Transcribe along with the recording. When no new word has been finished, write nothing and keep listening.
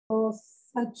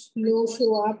Such low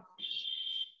show up.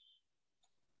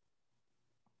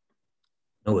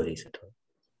 No worries at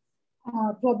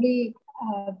all. Probably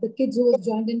the kids who have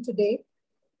joined in today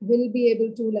will be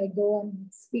able to go and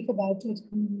speak about it,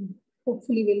 and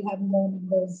hopefully we'll have more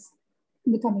numbers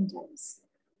in the coming times.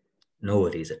 No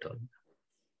worries at all.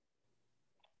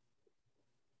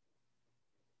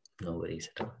 No worries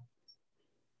at all.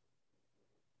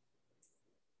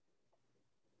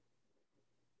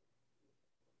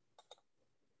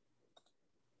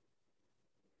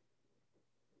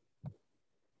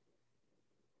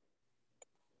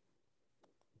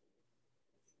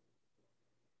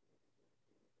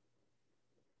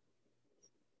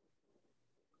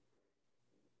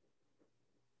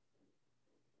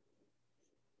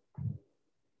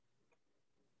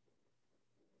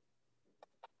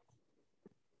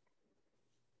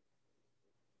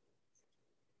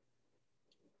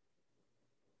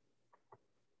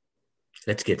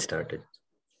 Let's get started.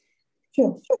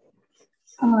 Sure.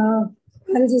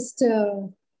 I'll just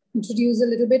introduce a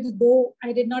little bit, though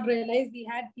I did not realize we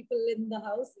had people in the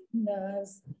house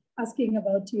asking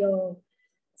about your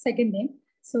second name.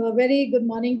 So a very good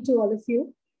morning to all of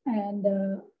you. And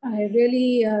I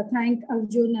really thank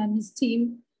Arjun and his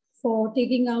team for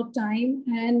taking out time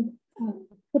and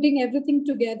putting everything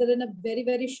together in a very,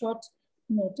 very short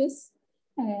notice.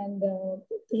 And the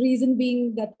reason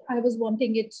being that I was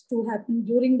wanting it to happen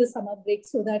during the summer break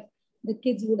so that the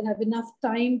kids would have enough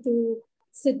time to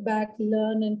sit back,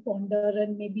 learn and ponder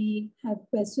and maybe have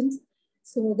questions.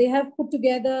 So they have put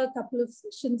together a couple of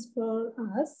sessions for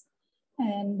us,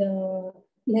 and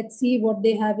let's see what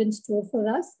they have in store for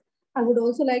us. I would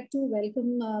also like to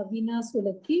welcome Veena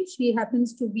Solanki. She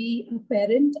happens to be a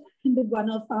parent and one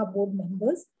of our board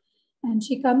members. And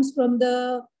she comes from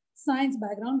the science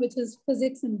background, which is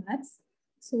physics and maths.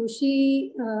 So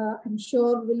she, I'm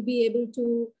sure, will be able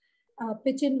to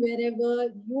pitch in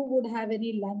wherever you would have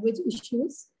any language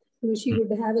issues. So she would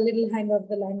have a little hang of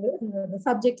the language, the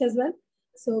subject as well.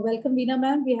 So welcome, Veena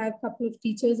ma'am. We have a couple of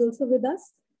teachers also with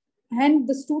us. And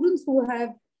the students who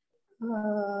have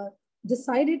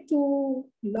decided to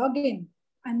log in,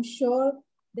 I'm sure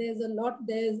there's a lot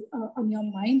on your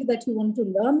mind that you want to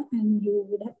learn, and you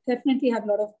would definitely have a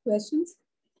lot of questions.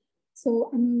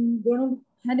 So I'm going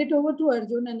to hand it over to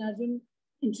Arjun, and Arjun,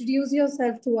 introduce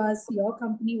yourself to us, your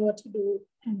company, what you do,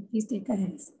 and please take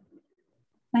ahead.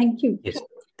 Thank you. Yes,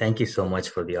 thank you so much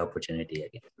for the opportunity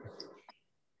again.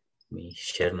 Let me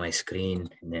share my screen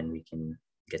and then we can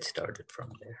get started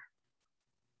from there.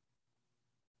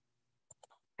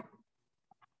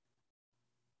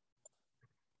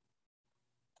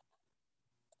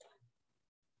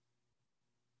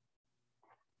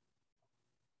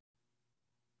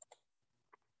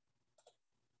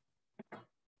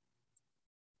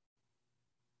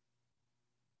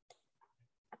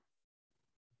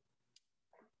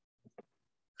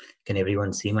 Can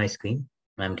everyone see my screen?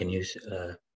 Ma'am, can you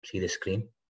see the screen?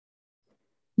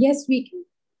 Yes, we can.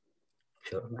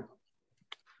 Sure.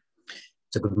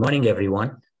 So good morning,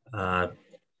 everyone. My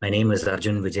name is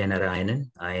Arjun Vijayanarayanan.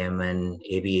 I am an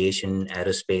aviation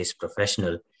aerospace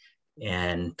professional.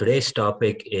 And today's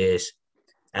topic is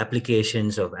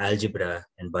applications of algebra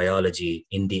and biology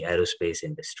in the aerospace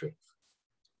industry.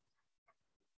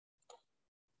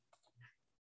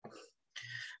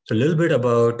 So a little bit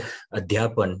about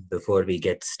Adhyaapan before we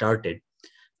get started.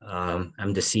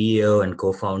 I'm the CEO and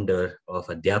co-founder of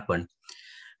Adhyaapan.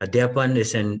 Adhyaapan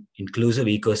is an inclusive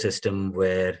ecosystem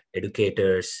where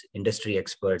educators, industry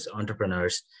experts,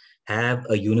 entrepreneurs have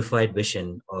a unified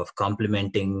vision of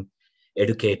complementing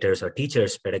educators or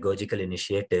teachers' pedagogical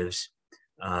initiatives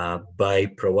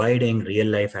by providing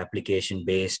real-life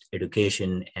application-based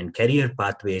education and career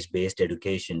pathways-based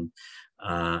education.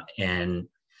 And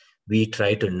we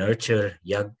try to nurture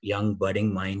young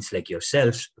budding minds like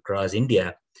yourselves across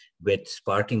India with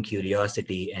sparking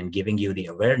curiosity and giving you the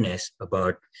awareness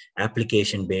about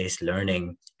application-based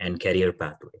learning and career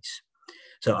pathways.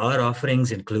 So our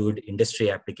offerings include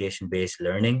industry application-based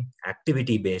learning,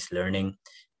 activity-based learning,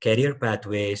 career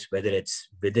pathways, whether it's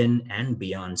within and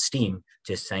beyond STEAM,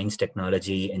 just science,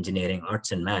 technology, engineering,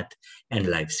 arts and math, and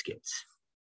life skills.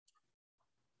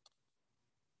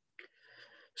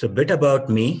 So a bit about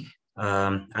me.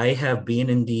 I have been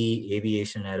in the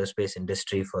aviation aerospace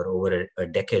industry for over a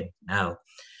decade now.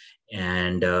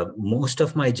 And most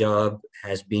of my job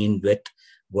has been with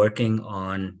working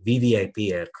on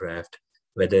VVIP aircraft,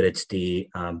 whether it's the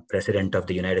President of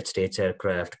the United States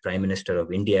aircraft, Prime Minister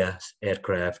of India's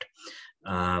aircraft,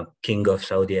 King of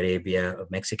Saudi Arabia,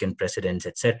 Mexican presidents,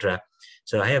 etc.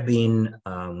 So I have been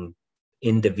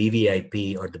in the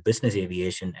VVIP or the business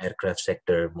aviation aircraft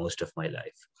sector most of my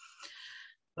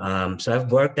life. So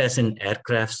I've worked as an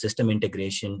aircraft system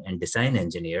integration and design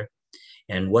engineer.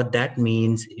 And what that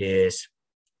means is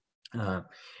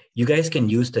you guys can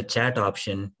use the chat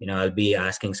option. I'll be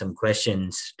asking some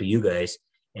questions to you guys,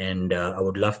 and I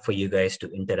would love for you guys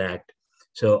to interact.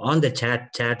 So on the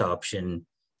chat option,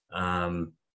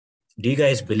 do you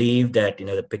guys believe that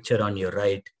the picture on your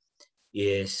right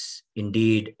is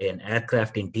indeed an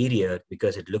aircraft interior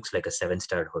because it looks like a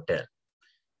 7-star hotel?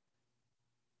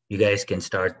 You guys can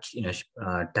start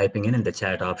typing in the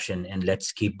chat option, and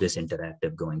let's keep this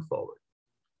interactive going forward.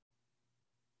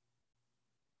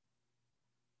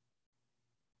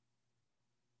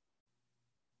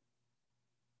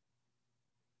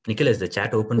 Nikhil, is the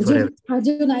chat open for everyone?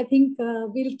 Arjun, I think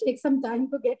we'll take some time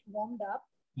to get warmed up.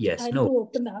 Yes, and to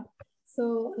open up.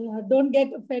 So don't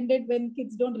get offended when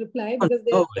kids don't reply, because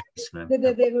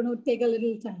they're going to take a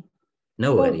little time.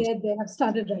 No worries. They have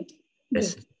started writing.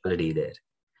 Yes, already there.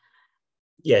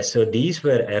 Yes, so these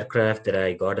were aircraft that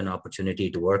I got an opportunity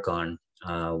to work on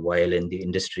while in the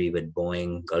industry with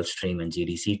Boeing, Gulfstream, and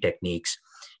GDC Techniques.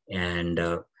 And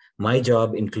my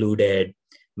job included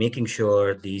making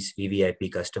sure these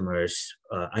VVIP customers,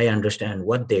 I understand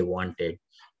what they wanted,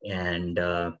 and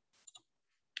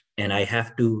I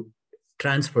have to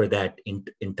transfer that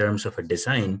in terms of a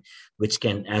design which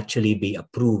can actually be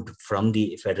approved from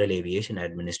the Federal Aviation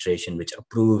Administration, which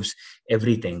approves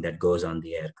everything that goes on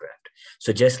the aircraft.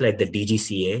 So just like the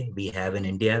DGCA we have in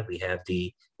India, we have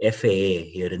the FAA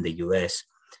here in the US,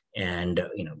 and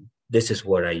this is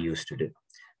what I used to do.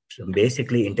 So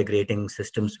basically integrating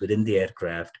systems within the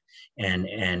aircraft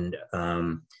and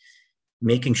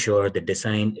making sure the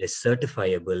design is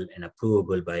certifiable and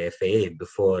approvable by FAA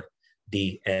before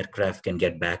the aircraft can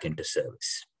get back into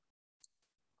service.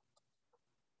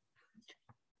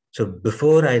 So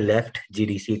before I left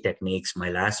GDC Techniques, my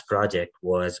last project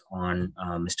was on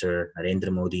Mr.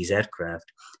 Narendra Modi's aircraft.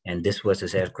 And this was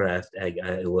his aircraft.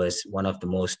 It was one of the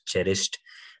most cherished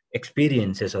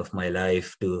experiences of my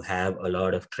life to have a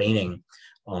lot of training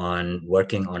on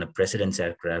working on a president's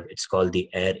aircraft. It's called the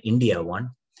Air India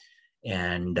one.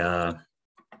 And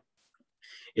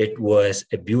it was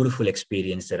a beautiful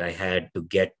experience that I had to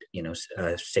get,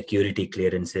 security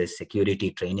clearances,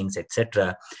 security trainings,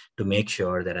 etc., to make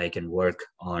sure that I can work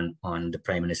on the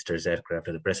Prime Minister's aircraft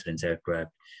or the President's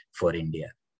aircraft for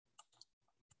India.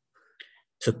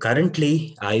 So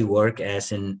currently, I work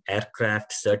as an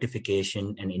aircraft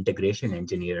certification and integration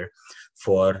engineer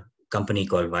for a company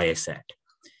called Viasat.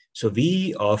 So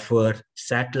we offer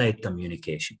satellite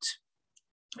communications.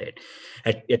 Right.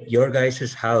 At your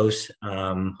guys' house,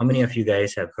 how many of you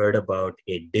guys have heard about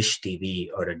a dish TV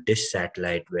or a dish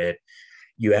satellite where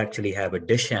you actually have a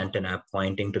dish antenna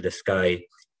pointing to the sky,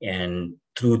 and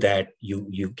through that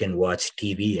you can watch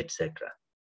TV, etc.?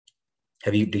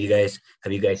 Have you guys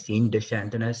seen dish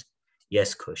antennas?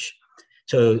 Yes, Kush.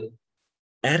 So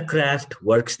aircraft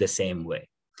works the same way.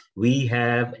 We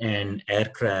have an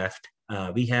aircraft.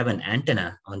 We have an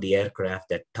antenna on the aircraft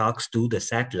that talks to the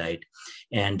satellite,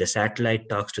 and the satellite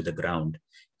talks to the ground.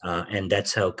 And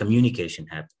that's how communication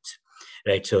happens,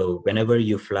 right? So whenever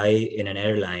you fly in an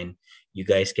airline, you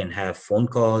guys can have phone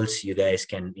calls, you guys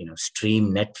can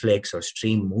stream Netflix or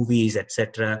stream movies,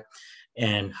 etc.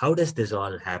 And how does this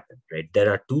all happen, right? There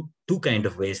are two kind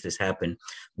of ways this happen.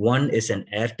 One is an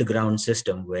air-to-ground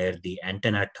system where the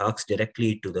antenna talks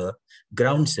directly to the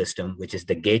ground system, which is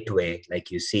the gateway,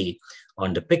 like you see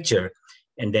on the picture.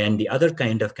 And then the other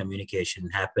kind of communication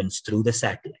happens through the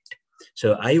satellite.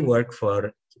 So I work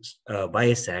for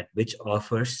Viasat, which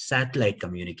offers satellite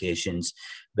communications,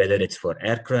 whether it's for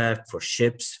aircraft, for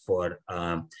ships, for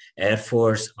Air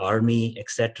Force, Army,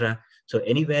 etc. So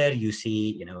anywhere you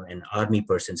see, an Army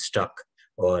person stuck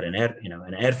or an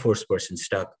Air Force person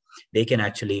stuck, they can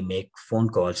actually make phone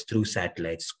calls through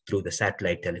satellites, through the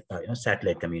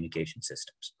satellite communication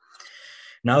systems.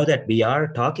 Now that we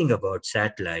are talking about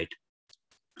satellite,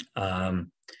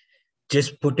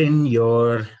 just put in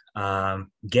your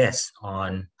guess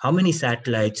on how many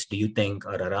satellites do you think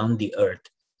are around the Earth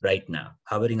right now,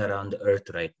 hovering around the Earth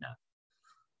right now?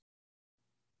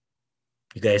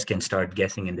 You guys can start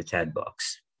guessing in the chat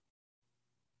box.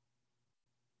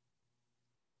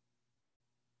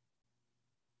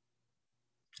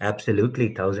 Absolutely,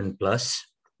 1,000 plus.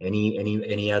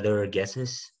 Any other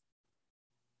guesses?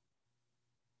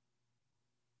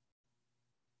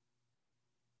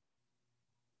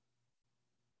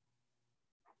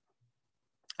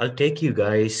 I'll take you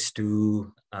guys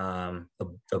to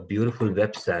a beautiful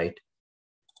website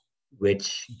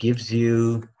which gives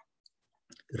you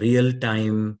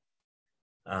real-time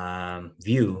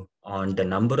view on the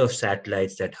number of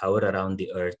satellites that hover around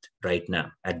the Earth right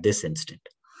now at this instant.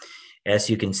 As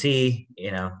you can see,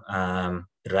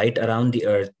 right around the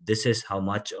Earth, this is how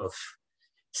much of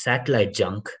satellite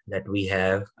junk that we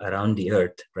have around the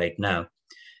Earth right now.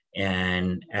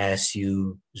 And as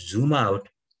you zoom out,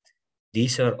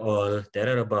 there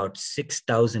are about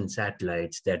 6,000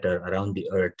 satellites that are around the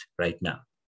Earth right now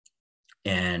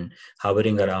and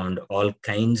hovering around all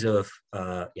kinds of,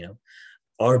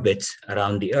 orbits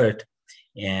around the Earth.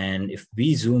 And if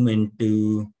we zoom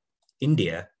into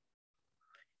India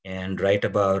and right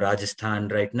above Rajasthan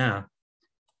right now,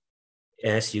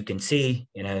 as you can see,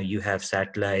 you have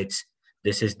satellites.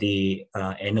 This is the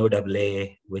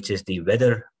NOAA, which is the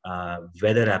weather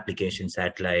application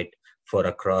satellite for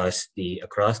across the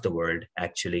world.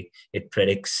 Actually, it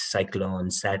predicts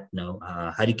cyclones,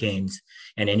 hurricanes,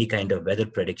 and any kind of weather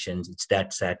predictions. It's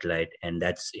that satellite, and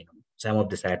that's some of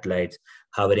the satellites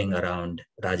hovering around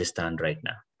Rajasthan right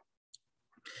now.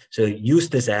 So use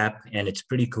this app, and it's a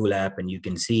pretty cool app, and you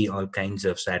can see all kinds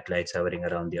of satellites hovering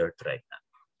around the Earth right now.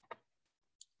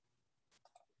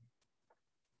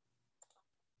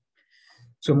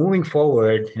 So moving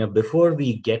forward, before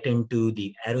we get into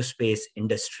the aerospace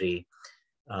industry,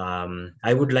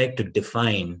 I would like to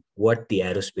define what the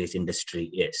aerospace industry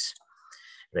is,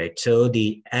 right? So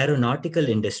the aeronautical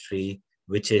industry,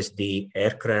 which is the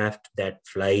aircraft that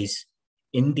flies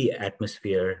in the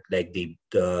atmosphere, like the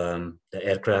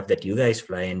aircraft that you guys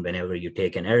fly in whenever you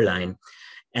take an airline,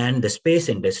 and the space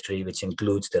industry, which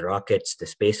includes the rockets, the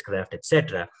spacecraft,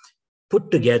 etc., put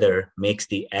together makes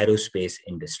the aerospace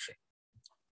industry.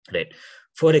 Right.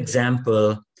 For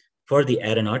example, for the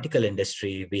aeronautical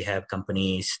industry, we have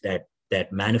companies that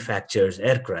manufactures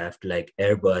aircraft like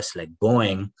Airbus, like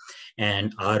Boeing,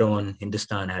 and our own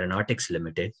Hindustan Aeronautics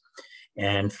Limited.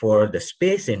 And for the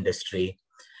space industry,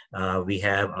 we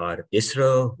have our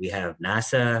ISRO, we have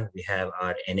NASA, we have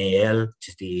our NAL, which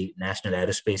is the National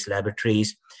Aerospace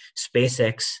Laboratories,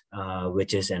 SpaceX,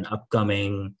 which is an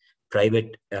upcoming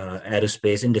private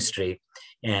aerospace industry,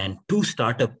 and two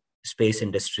startup space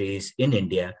industries in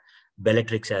India,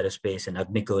 Bellatrix Aerospace and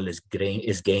Agnikul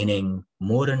is gaining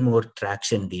more and more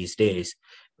traction these days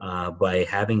by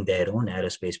having their own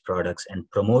aerospace products and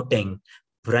promoting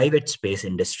private space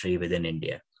industry within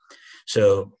India.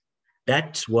 So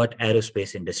that's what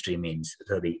aerospace industry means.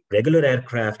 So the regular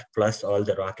aircraft plus all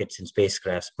the rockets and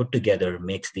spacecrafts put together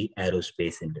makes the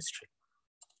aerospace industry.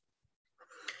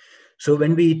 So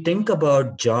when we think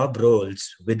about job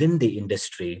roles within the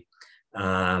industry,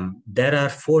 there are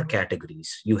four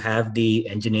categories. You have the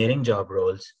engineering job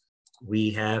roles,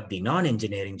 we have the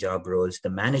non-engineering job roles, the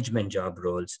management job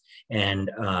roles, and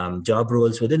job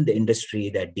roles within the industry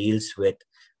that deals with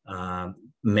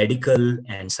medical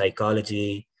and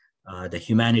psychology, the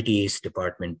humanities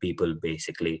department people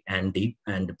basically, and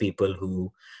the people who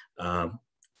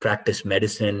practice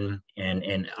medicine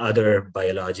and other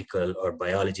biological or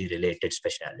biology related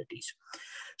specialties.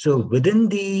 So within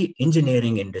the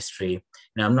engineering industry,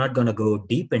 and I'm not going to go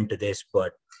deep into this,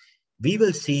 but we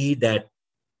will see that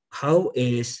how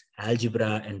is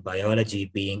algebra and biology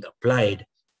being applied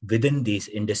within these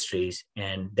industries,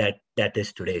 and that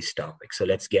is today's topic. So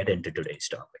let's get into today's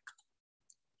topic.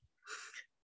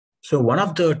 So one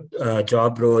of the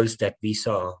job roles that we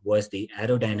saw was the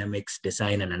aerodynamics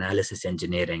design and analysis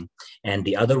engineering, and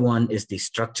the other one is the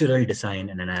structural design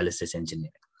and analysis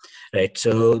engineering. Right.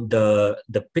 So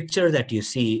the picture that you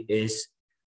see is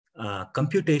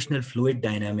computational fluid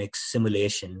dynamics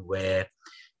simulation, where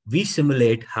we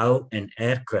simulate how an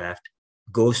aircraft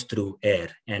goes through air,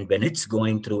 and when it's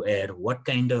going through air, what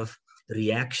kind of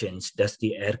reactions does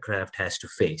the aircraft has to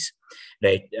face.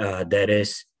 Right. There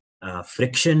is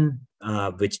friction,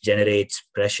 which generates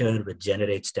pressure, which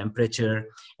generates temperature,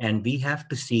 and we have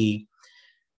to see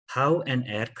how an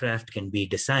aircraft can be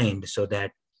designed so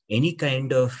that any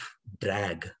kind of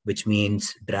drag, which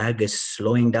means drag is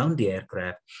slowing down the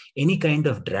aircraft, any kind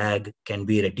of drag can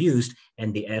be reduced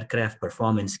and the aircraft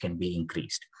performance can be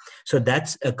increased. So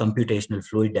that's a computational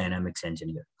fluid dynamics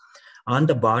engineer. On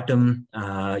the bottom,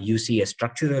 you see a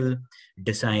structural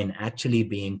design actually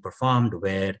being performed,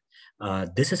 where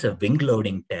this is a wing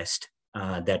loading test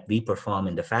that we perform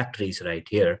in the factories right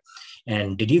here.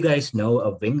 And did you guys know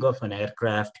a wing of an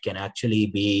aircraft can actually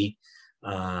be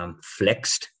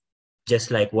flexed,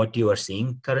 just like what you are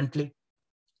seeing currently?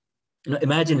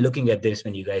 Imagine looking at this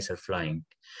when you guys are flying.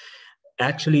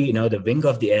 Actually, the wing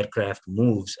of the aircraft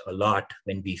moves a lot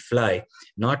when we fly,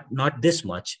 not this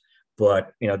much,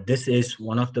 but this is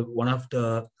one of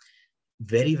the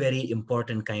very, very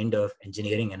important kind of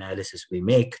engineering analysis we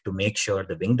make to make sure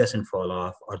the wing doesn't fall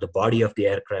off or the body of the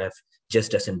aircraft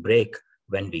just doesn't break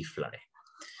when we fly,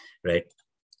 right?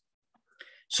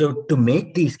 So to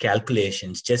make these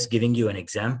calculations, just giving you an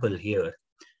example here,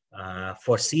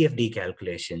 for CFD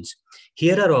calculations,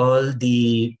 here are all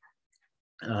the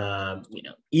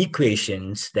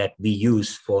equations that we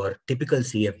use for typical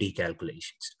CFD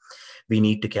calculations. We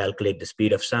need to calculate the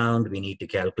speed of sound. We need to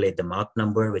calculate the Mach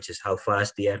number, which is how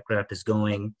fast the aircraft is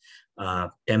going,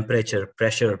 temperature,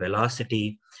 pressure,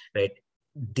 velocity, right?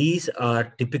 These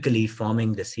are typically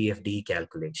forming the CFD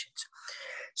calculations.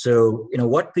 So,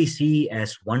 what we see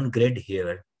as one grid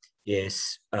here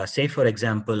is, say, for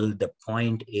example, the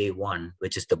point A1,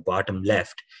 which is the bottom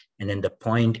left, and then the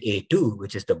point A2,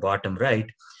 which is the bottom right.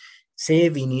 Say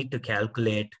we need to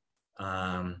calculate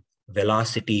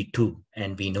velocity 2,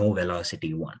 and we know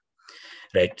velocity 1,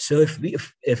 right? So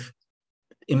if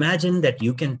imagine that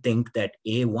you can think that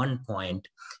A1 point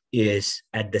is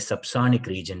at the subsonic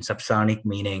region, subsonic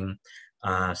meaning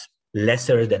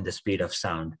lesser than the speed of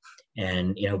sound.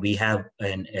 And we have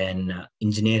an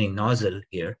engineering nozzle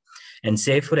here, and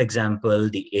say, for example,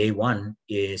 the A1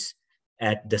 is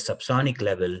at the subsonic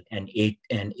level, and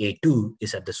A2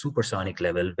 is at the supersonic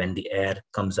level when the air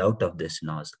comes out of this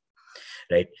nozzle,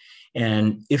 right?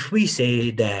 And if we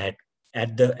say that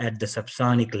at the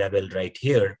subsonic level right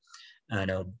here,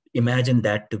 imagine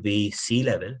that to be sea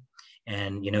level.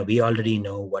 And we already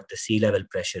know what the sea level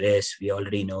pressure is. We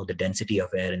already know the density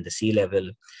of air in the sea level.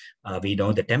 We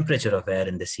know the temperature of air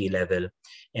in the sea level.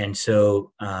 And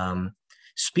so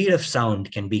speed of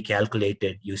sound can be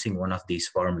calculated using one of these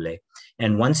formulae.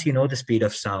 And once you know the speed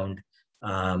of sound,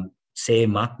 say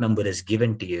Mach number is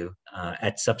given to you,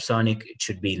 at subsonic, it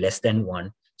should be less than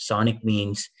 1. Sonic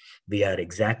means we are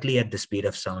exactly at the speed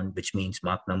of sound, which means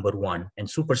Mach number 1. And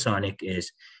supersonic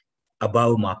is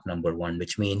above Mach number 1,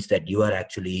 which means that you are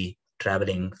actually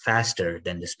traveling faster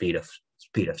than the speed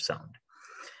of sound,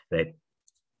 right?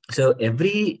 So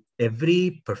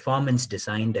every performance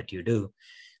design that you do,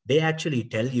 they actually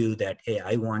tell you that, hey,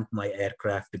 I want my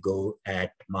aircraft to go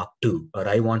at Mach 2, or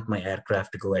I want my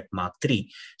aircraft to go at Mach 3.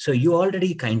 So you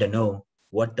already kind of know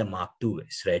what the Mach 2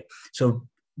 is, right? So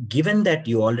given that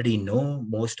you already know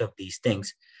most of these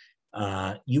things,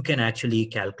 you can actually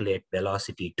calculate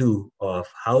velocity 2 of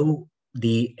how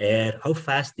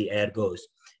fast the air goes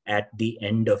at the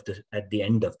end of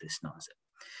this nozzle,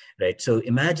 right? So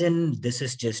imagine this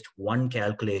is just one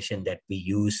calculation that we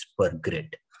use per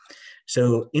grid.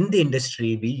 So in the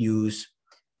industry, we use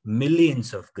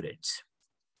millions of grids,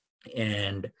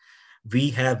 and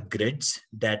we have grids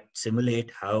that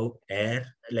simulate how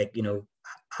air,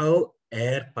 how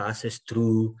air passes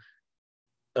through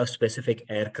a specific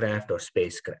aircraft or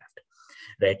spacecraft,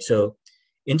 right? So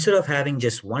instead of having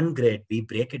just one grid, we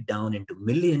break it down into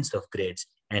millions of grids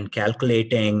and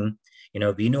calculating,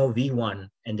 we know V1,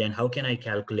 and then how can I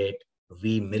calculate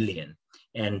V million?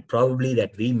 And probably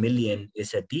that V million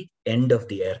is at the end of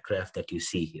the aircraft that you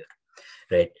see here,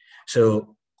 right?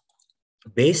 So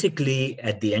basically,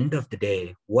 at the end of the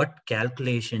day, what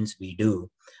calculations we do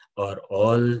are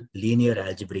all linear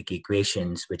algebraic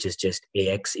equations, which is just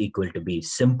AX equal to B,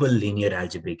 simple linear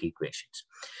algebraic equations.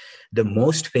 The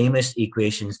most famous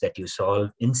equations that you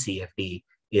solve in CFD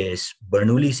is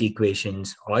Bernoulli's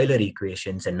equations, Euler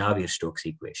equations, and Navier-Stokes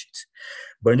equations.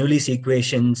 Bernoulli's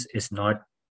equations is not,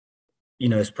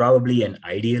 is probably an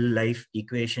ideal life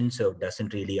equation, so it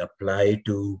doesn't really apply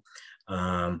to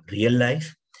real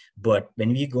life. But when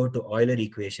we go to Euler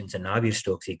equations and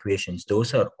Navier-Stokes equations,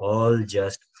 those are all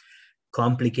just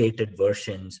complicated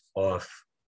versions of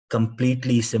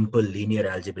completely simple linear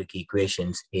algebraic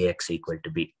equations, AX equal to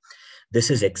B. This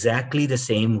is exactly the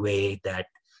same way that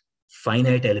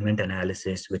finite element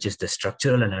analysis, which is the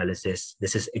structural analysis,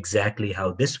 this is exactly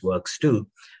how this works too,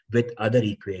 with other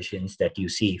equations that you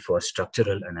see for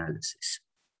structural analysis.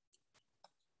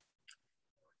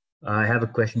 I have a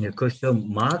question here. So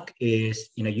Mach is,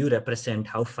 you represent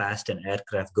how fast an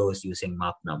aircraft goes using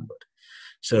Mach number.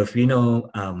 So if we know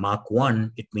Mach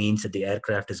 1, it means that the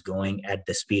aircraft is going at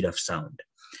the speed of sound.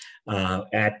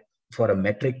 For a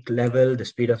metric level, the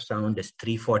speed of sound is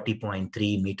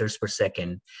 340.3 meters per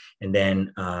second. And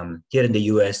then here in the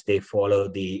US, they follow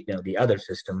the other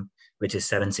system, which is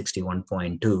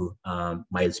 761.2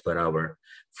 miles per hour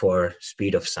for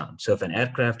speed of sound. So if an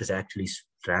aircraft is actually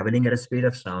traveling at a speed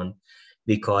of sound,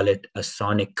 we call it a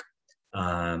sonic,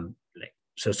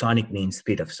 so sonic means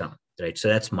speed of sound, right? So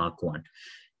that's Mach 1.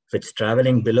 If it's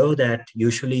traveling below that,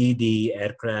 usually the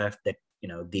aircraft that,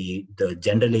 the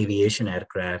general aviation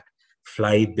aircraft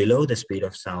fly below the speed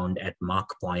of sound at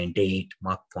Mach 0.8,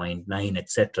 Mach 0.9,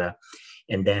 etc.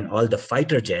 And then all the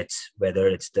fighter jets, whether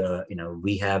it's the,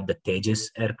 we have the Tejas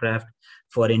aircraft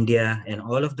for India, and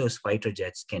all of those fighter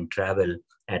jets can travel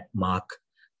at Mach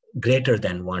greater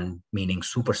than 1, meaning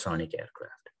supersonic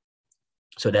aircraft.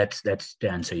 So that's to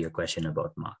answer your question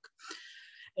about Mach.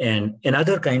 And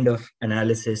another kind of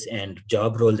analysis and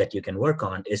job role that you can work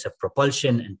on is a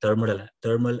propulsion and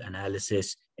thermal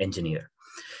analysis engineer.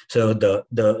 So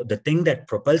the thing that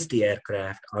propels the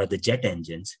aircraft are the jet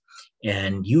engines,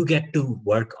 and you get to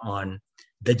work on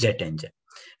the jet engine,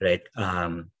 right?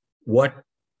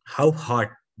 How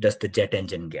hot does the jet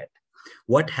engine get?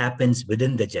 What happens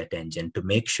within the jet engine to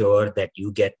make sure that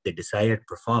you get the desired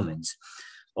performance?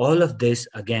 All of this,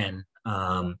 again,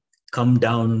 come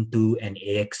down to an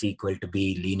AX equal to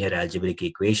B linear algebraic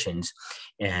equations.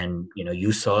 And,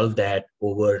 you solve that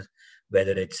over,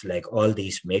 whether it's like all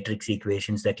these matrix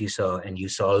equations that you saw, and you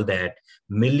solve that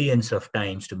millions of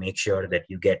times to make sure that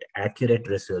you get accurate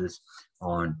results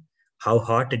on how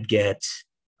hot it gets,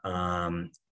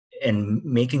 and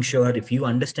making sure if you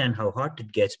understand how hot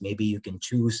it gets, maybe you can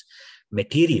choose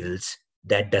materials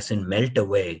that doesn't melt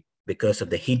away because of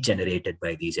the heat generated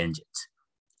by these engines,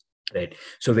 right?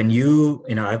 So when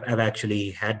I've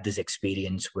actually had this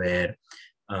experience where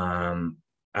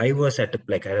I was at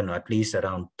at least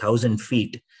around 1,000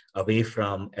 feet away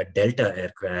from a Delta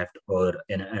aircraft or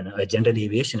a general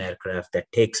aviation aircraft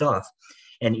that takes off.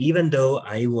 And even though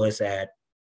I was I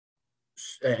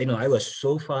was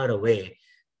so far away,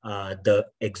 the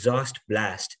exhaust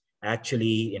blast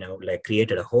actually,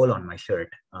 created a hole on my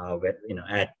shirt,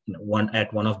 at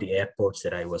one of the airports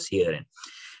that I was here in.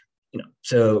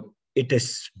 So it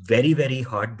is very, very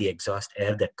hot, the exhaust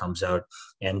air that comes out,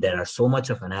 and there are so much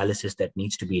of analysis that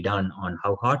needs to be done on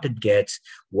how hot it gets,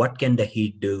 what can the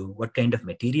heat do, what kind of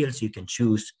materials you can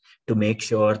choose to make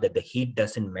sure that the heat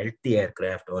doesn't melt the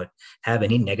aircraft or have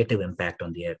any negative impact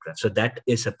on the aircraft. So that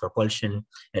is a propulsion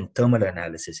and thermal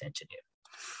analysis engineer.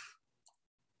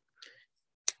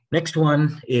 Next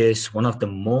one is one of the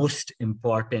most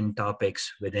important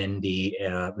topics within the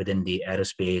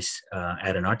aerospace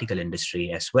aeronautical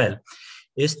industry as well,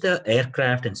 is the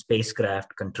aircraft and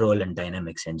spacecraft control and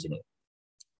dynamics engineer.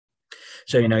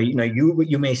 So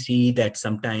you may see that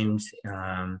sometimes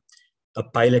a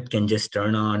pilot can just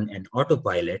turn on an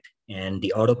autopilot, and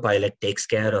the autopilot takes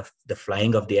care of the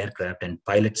flying of the aircraft, and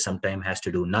pilot sometimes has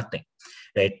to do nothing.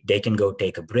 Right? They can go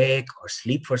take a break or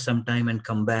sleep for some time and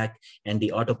come back, and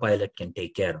the autopilot can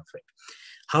take care of it.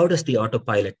 How does the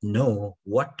autopilot know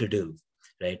what to do,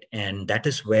 right? And that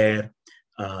is where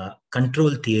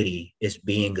control theory is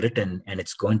being written, and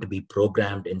it's going to be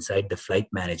programmed inside the flight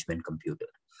management computer.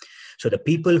 So the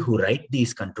people who write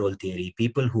these control theory,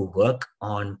 people who work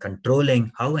on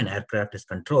controlling how an aircraft is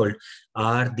controlled,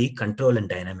 are the control and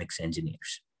dynamics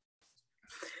engineers.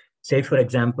 Say, for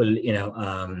example,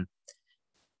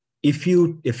 if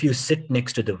you sit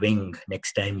next to the wing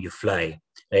next time you fly,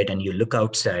 right, and you look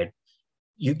outside,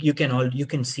 you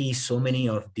can see so many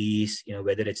of these,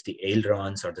 whether it's the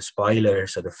ailerons or the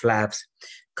spoilers or the flaps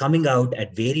coming out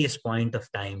at various point of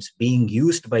times, being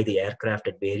used by the aircraft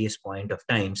at various point of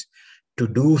times to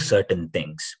do certain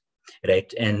things,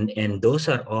 right? And those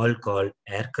are all called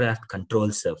aircraft control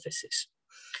surfaces.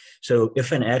 So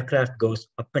if an aircraft goes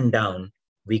up and down,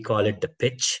 we call it the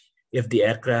pitch. If the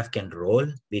aircraft can roll,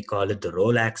 we call it the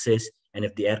roll axis. And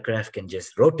if the aircraft can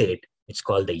just rotate, it's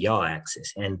called the yaw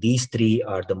axis. And these three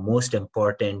are the most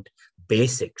important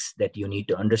basics that you need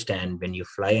to understand when you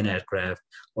fly an aircraft,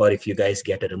 or if you guys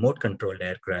get a remote controlled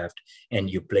aircraft and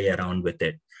you play around with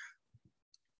it.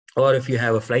 Or if you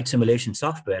have a flight simulation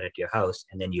software at your house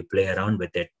and then you play around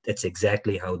with it, that's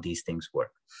exactly how these things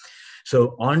work.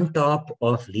 So on top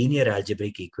of linear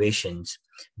algebraic equations,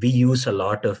 we use a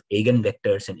lot of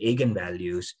eigenvectors and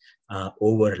eigenvalues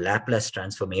over Laplace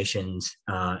transformations,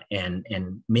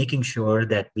 and making sure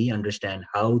that we understand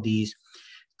how these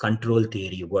control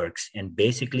theory works. And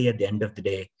basically, at the end of the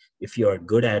day, if you're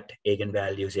good at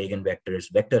eigenvalues,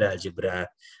 eigenvectors, vector algebra,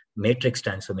 matrix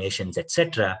transformations,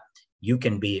 etc., you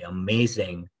can be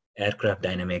amazing aircraft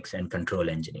dynamics and control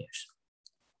engineers.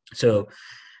 So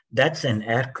that's an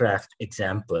aircraft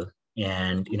example.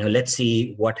 And let's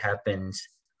see what happens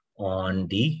on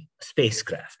the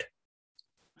spacecraft,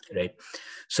 right?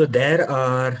 So there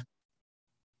are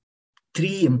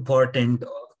three important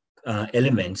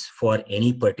elements for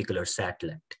any particular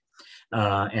satellite.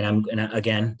 And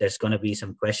again, there's going to be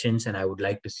some questions, and I would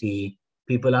like to see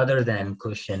people other than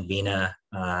Kush and Veena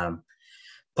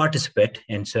participate.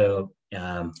 And so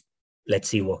let's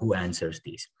see who answers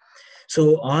these.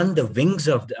 So on the wings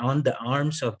on the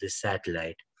arms of the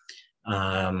satellite,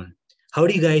 How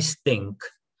do you guys think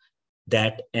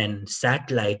that a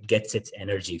satellite gets its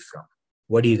energy from?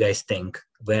 What do you guys think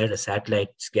where the satellite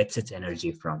gets its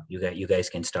energy from? You guys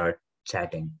can start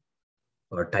chatting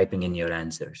or typing in your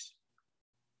answers.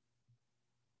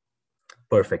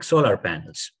 Perfect. Solar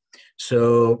panels.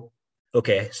 So,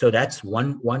 okay, so that's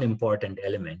one important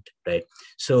element, right?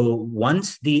 So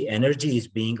once the energy is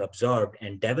being absorbed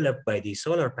and developed by these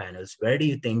solar panels, where do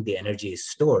you think the energy is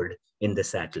stored in the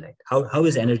satellite? How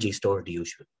is energy stored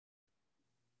usually?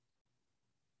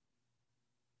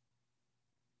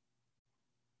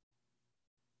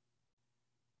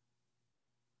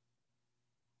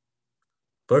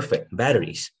 Perfect.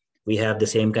 Batteries. We have the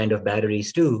same kind of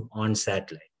batteries too on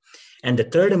satellite. And the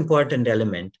third important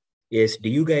element is, do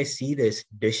you guys see this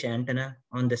dish antenna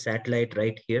on the satellite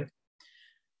right here?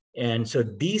 And so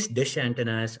these dish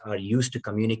antennas are used to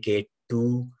communicate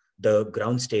to the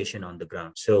ground station on the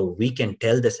ground. So we can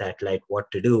tell the satellite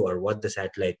what to do or what the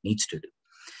satellite needs to do,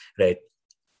 right?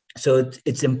 So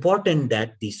it's important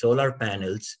that the solar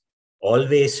panels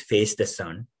always face the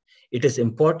sun. It is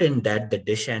important that the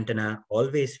dish antenna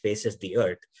always faces the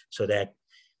earth so that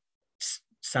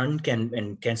sun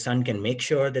can make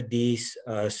sure that these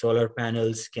solar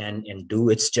panels can and do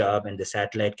its job, and the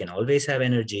satellite can always have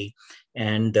energy,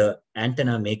 and the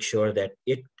antenna makes sure that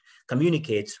it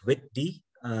communicates with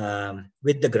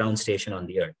the ground station on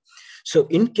the earth. So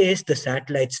in case the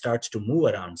satellite starts to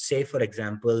move around, say for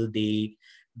example the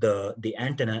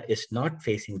antenna is not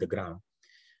facing the ground,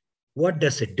 what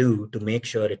does it do to make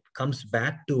sure it comes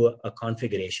back to a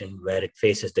configuration where it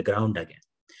faces the ground again?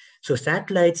 So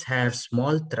satellites have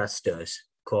small thrusters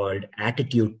called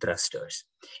attitude thrusters.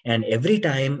 And every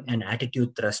time an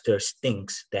attitude thruster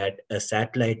thinks that a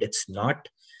satellite is not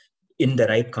in the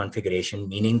right configuration,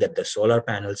 meaning that the solar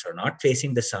panels are not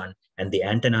facing the sun and the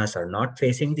antennas are not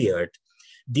facing the earth,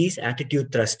 these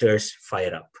attitude thrusters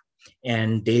fire up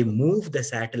and they move the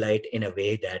satellite in a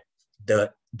way that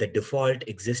the default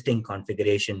existing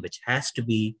configuration, which has to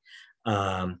be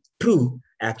true,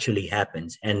 actually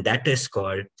happens. And that is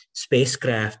called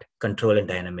spacecraft control and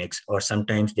dynamics, or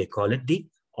sometimes they call it the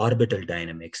orbital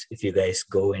dynamics, if you guys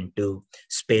go into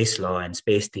space law and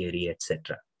space theory,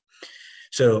 etc.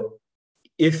 So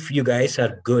if you guys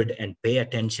are good and pay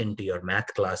attention to your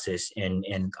math classes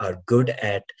and are good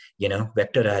at,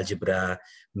 vector algebra,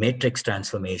 matrix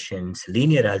transformations,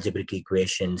 linear algebraic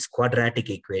equations, quadratic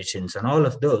equations, and all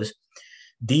of those,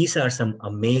 these are some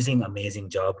amazing, amazing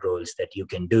job roles that you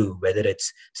can do, whether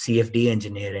it's CFD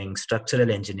engineering,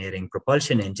 structural engineering,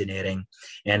 propulsion engineering,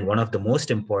 and one of the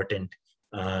most important,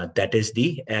 that is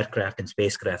the aircraft and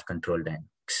spacecraft control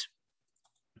dynamics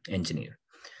engineer.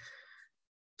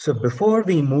 So before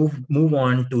we move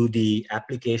on to the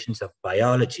applications of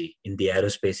biology in the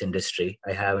aerospace industry,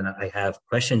 I have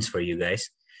questions for you guys.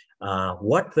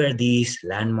 What were these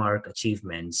landmark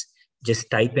achievements?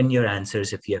 Just type in your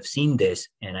answers if you have seen this,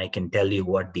 and I can tell you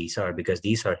what these are, because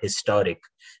these are historic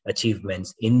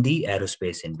achievements in the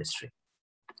aerospace industry.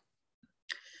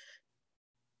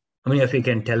 How many of you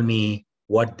can tell me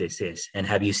what this is, and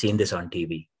have you seen this on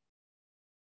TV?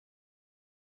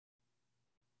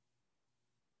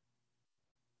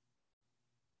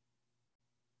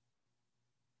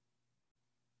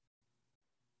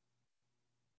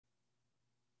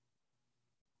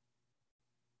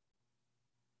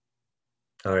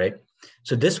 All right.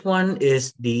 So this one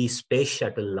is the space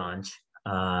shuttle launch.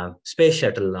 I'll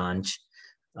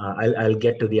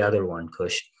get to the other one,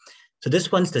 Kush. So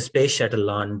this one's the space shuttle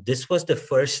launch. This was the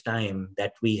first time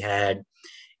that we had,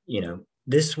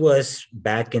 this was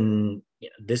back in,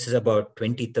 this is about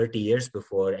 20, 30 years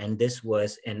before. And this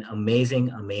was an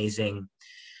amazing, amazing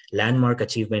landmark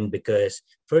achievement, because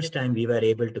first time we were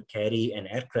able to carry an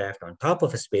aircraft on top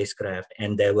of a spacecraft,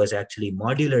 and there was actually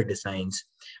modular designs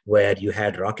where you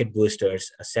had rocket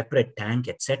boosters, a separate tank,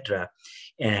 etc.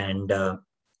 And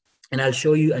I'll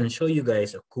show you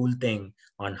guys a cool thing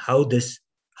on how this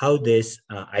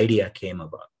idea came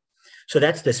about. So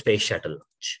that's the space shuttle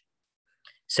launch.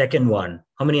 Second one,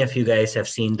 how many of you guys have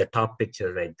seen the top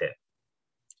picture right there?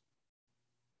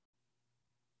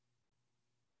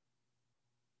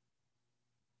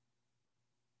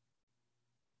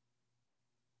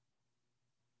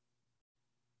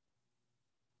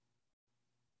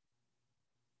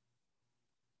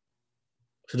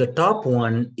 So the top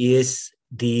one is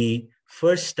the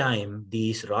first time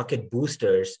these rocket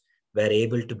boosters were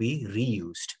able to be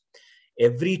reused.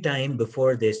 Every time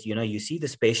before this, you see the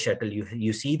space shuttle,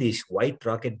 you see these white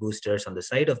rocket boosters on the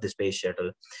side of the space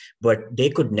shuttle, but they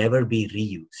could never be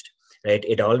reused, right?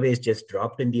 It always just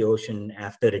dropped in the ocean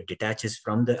after it detaches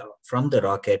from the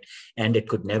rocket, and it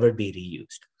could never be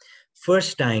reused.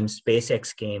 first time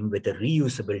SpaceX came with a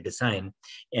reusable design.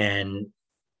 And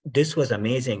this was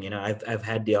amazing. I've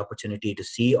had the opportunity to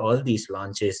see all these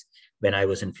launches when I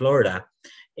was in Florida,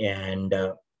 and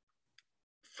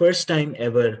first time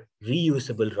ever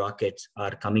reusable rockets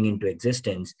are coming into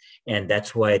existence, and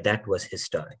that's why that was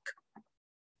historic.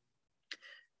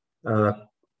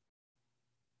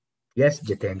 Yes,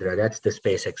 Jitendra, that's the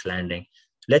SpaceX landing.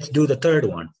 Let's do the third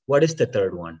one. What is the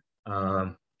third one?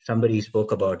 Somebody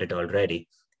spoke about it already,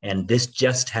 and this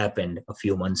just happened a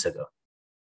few months ago.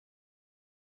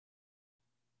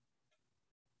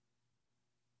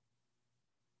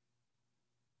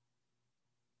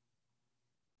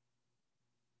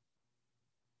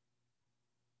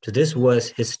 So this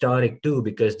was historic too,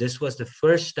 because this was the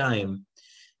first time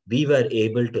we were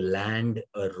able to land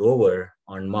a rover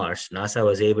on Mars. NASA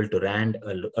was able to land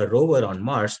a rover on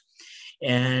Mars,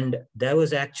 and that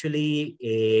was actually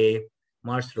a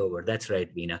Mars rover. That's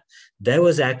right, Veena. There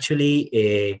was actually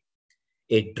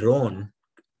a drone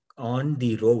on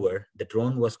the rover. The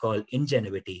drone was called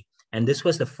Ingenuity, and this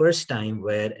was the first time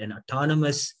where an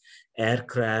autonomous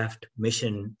aircraft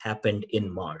mission happened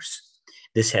in Mars.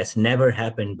 This has never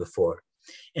happened before.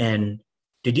 And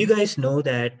did you guys know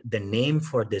that the name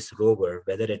for this rover,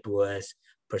 whether it was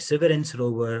Perseverance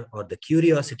rover or the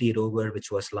Curiosity rover,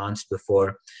 which was launched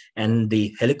before, and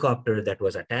the helicopter that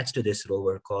was attached to this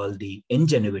rover called the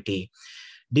Ingenuity,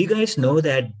 do you guys know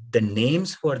that the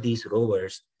names for these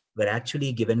rovers were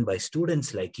actually given by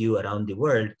students like you around the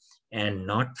world and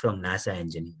not from NASA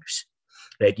engineers?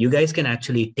 Right? You guys can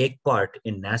actually take part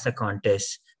in NASA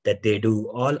contests that they do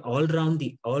all around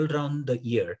the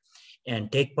year,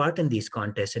 and take part in these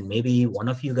contests, and maybe one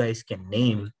of you guys can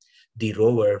name the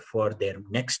rover for their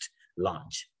next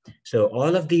launch. So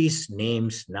all of these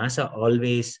names, NASA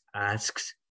always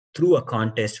asks through a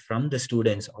contest from the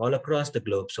students all across the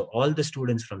globe. So all the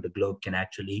students from the globe can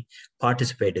actually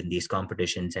participate in these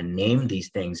competitions and name these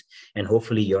things, and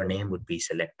hopefully your name would be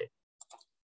selected.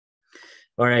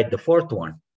 All right, the fourth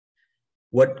one.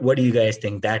 What do you guys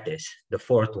think that is? The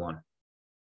fourth one.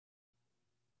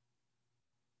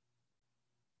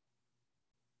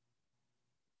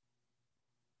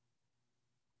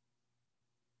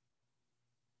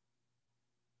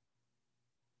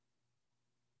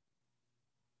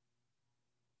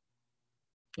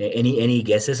 Any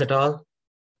guesses at all?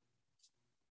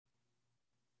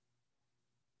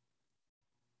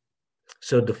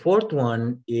 So the fourth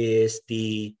one is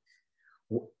the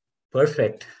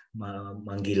perfect,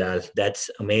 Mangilal. That's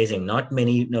amazing. Not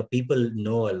many people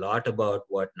know a lot about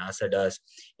what NASA does,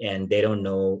 and they don't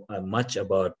know much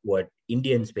about what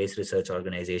Indian Space Research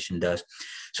Organization does.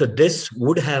 So this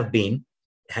would have been,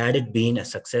 had it been a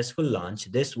successful launch,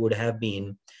 this would have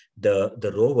been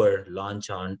the rover launched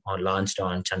on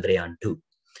Chandrayaan 2,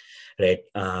 right?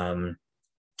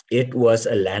 It was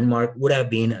a landmark, would have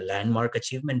been a landmark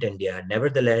achievement in India.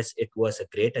 Nevertheless, it was a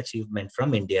great achievement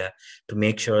from India to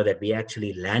make sure that we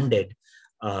actually landed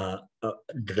a,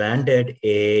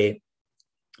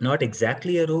 not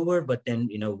exactly a rover, but then,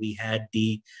 we had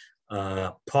the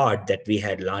pod that we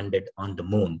had landed on the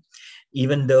moon.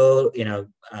 Even though,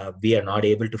 we are not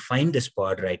able to find this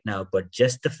pod right now, but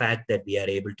just the fact that we are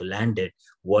able to land it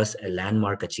was a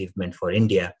landmark achievement for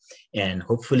India. And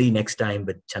hopefully next time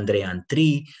with Chandrayaan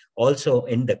 3 also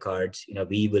in the cards,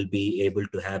 we will be able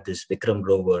to have this Vikram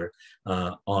rover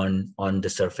on the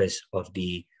surface of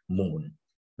the moon,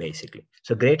 basically.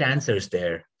 So great answers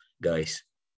there, guys.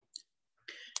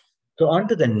 So on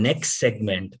to the next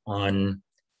segment on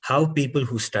how people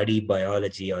who study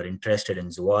biology are interested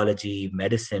in zoology,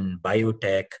 medicine,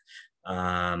 biotech,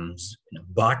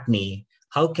 botany,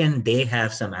 how can they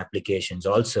have some applications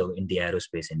also in the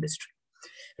aerospace industry,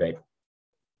 right?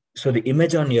 So the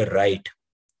image on your right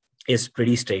is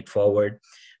pretty straightforward.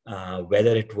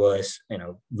 Whether it was,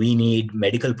 we need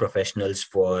medical professionals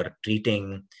for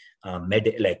treating,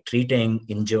 treating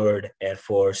injured Air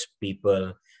Force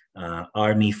people,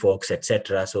 Army folks,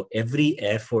 etc. So every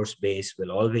Air Force base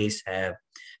will always have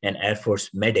an Air Force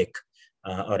medic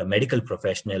or a medical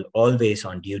professional always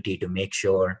on duty to make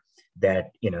sure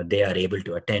that they are able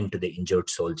to attend to the injured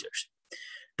soldiers.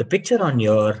 The picture on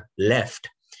your left,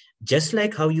 just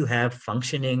like how you have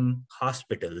functioning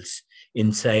hospitals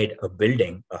inside a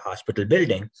building, a hospital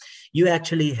building, you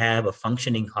actually have a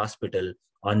functioning hospital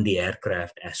on the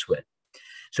aircraft as well.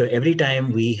 So every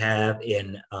time we have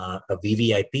a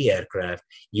VVIP aircraft,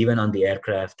 even on the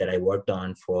aircraft that I worked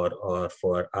on for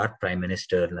our Prime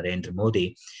Minister Narendra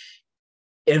Modi,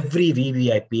 every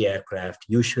VVIP aircraft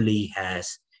usually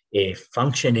has a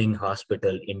functioning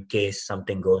hospital in case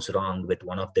something goes wrong with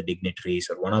one of the dignitaries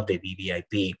or one of the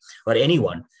VVIP or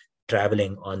anyone.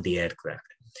 traveling on the aircraft.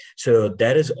 So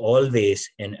there is always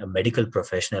a medical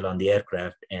professional on the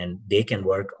aircraft, and they can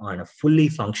work on a fully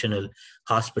functional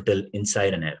hospital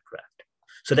inside an aircraft.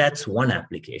 So that's one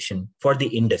application for the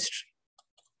industry,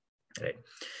 right?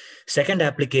 Second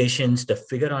applications, the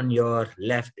figure on your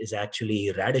left is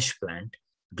actually radish plant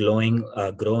growing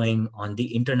on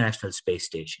the International Space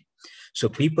Station. So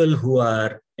people who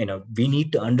are, we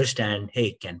need to understand,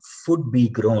 hey, can food be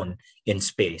grown in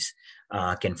space?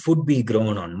 Can food be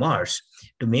grown on Mars?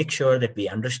 To make sure that we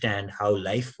understand how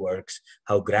life works,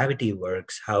 how gravity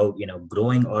works, how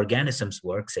growing organisms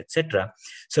works, etc.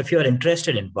 So if you're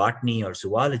interested in botany or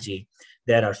zoology,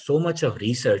 there are so much of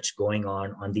research going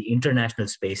on the International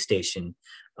Space Station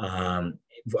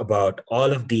about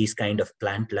all of these kind of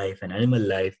plant life and animal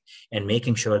life, and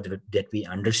making sure that we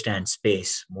understand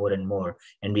space more and more,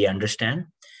 and we understand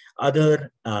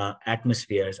other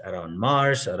atmospheres around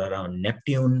Mars or around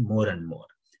Neptune more and more,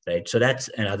 right? So that's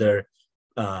another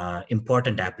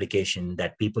important application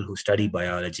that people who study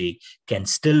biology can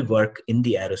still work in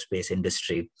the aerospace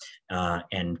industry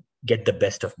and get the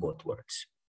best of both worlds.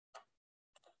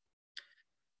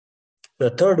 The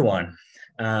third one,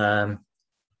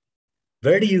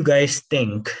 where do you guys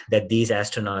think that these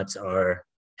astronauts are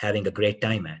having a great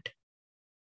time at?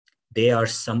 They are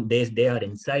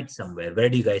inside somewhere. Where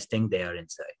do you guys think they are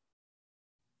inside?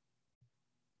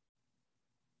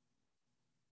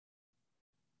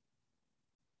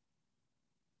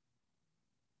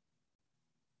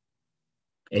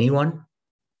 Anyone?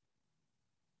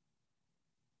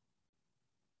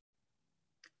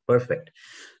 Perfect.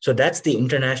 So that's the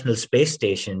International Space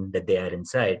Station that they are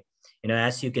inside.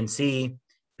 As you can see,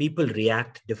 people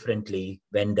react differently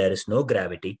when there is no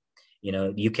gravity.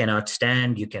 You cannot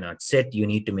stand, you cannot sit, you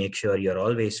need to make sure you're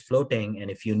always floating.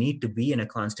 And if you need to be in a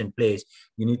constant place,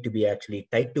 you need to be actually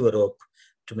tied to a rope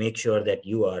to make sure that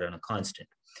you are on a constant,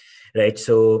 right?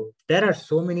 So there are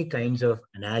so many kinds of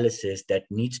analysis that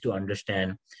needs to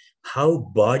understand how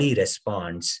body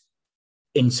responds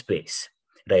in space,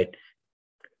 right?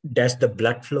 Does the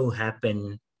blood flow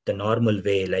happen the normal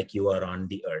way like you are on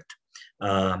the Earth?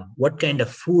 What kind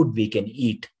of food we can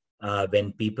eat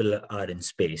when people are in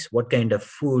space? What kind of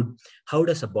food, how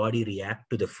does a body react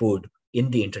to the food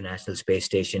in the International Space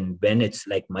Station when it's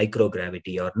like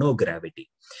microgravity or no gravity,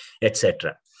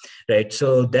 etc. Right?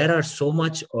 So there are so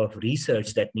much of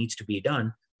research that needs to be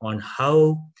done on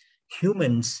how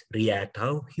humans react,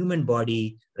 how human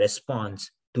body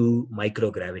responds to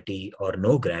microgravity or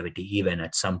no gravity even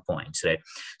at some points, right?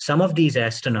 Some of these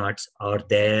astronauts are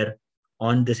there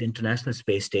on this International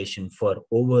Space Station for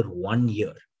over 1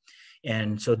 year.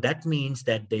 And so that means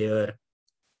that their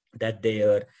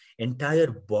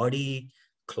entire body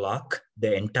clock,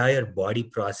 their entire body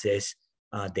process,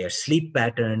 their sleep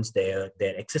patterns, their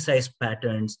exercise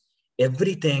patterns,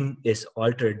 everything is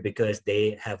altered because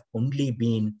they have only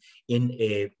been in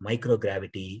a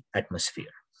microgravity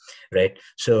atmosphere, right?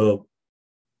 So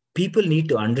people need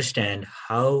to understand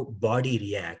how body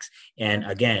reacts. And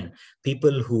again,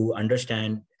 people who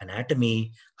understand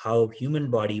anatomy, how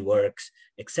human body works,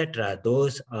 etc.,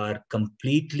 those are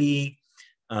completely,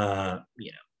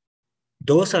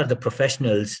 those are the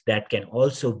professionals that can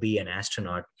also be an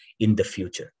astronaut in the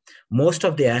future. Most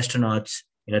of the astronauts,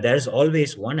 there's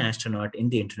always one astronaut in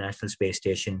the International Space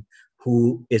Station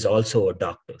who is also a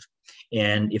doctor.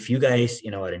 And if you guys,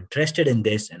 are interested in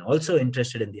this and also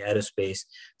interested in the aerospace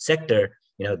sector,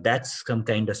 that's some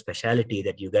kind of specialty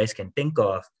that you guys can think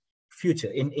of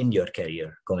future in your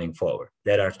career going forward.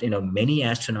 There are, many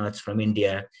astronauts from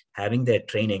India having their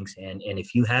trainings, and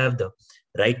if you have the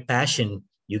right passion,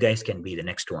 you guys can be the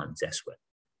next ones as well.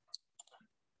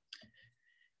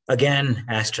 Again,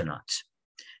 astronauts,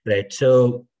 right?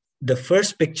 So the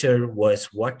first picture was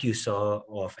what you saw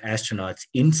of astronauts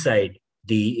inside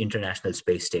the International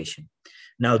Space Station.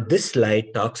 Now, this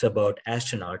slide talks about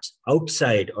astronauts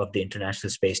outside of the International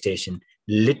Space Station,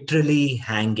 literally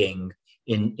hanging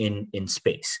in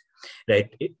space,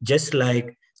 right? Just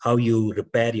like how you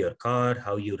repair your car,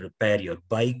 how you repair your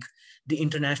bike, the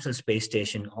International Space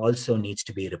Station also needs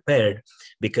to be repaired,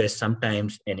 because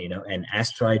sometimes an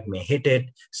asteroid may hit it.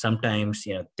 Sometimes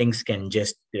things can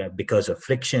just because of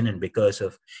friction and because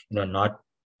of not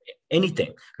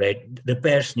anything, right?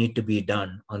 Repairs need to be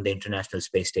done on the International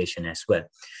Space Station as well.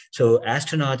 So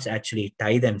astronauts actually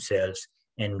tie themselves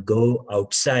and go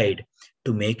outside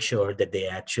to make sure that they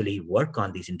actually work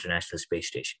on these International Space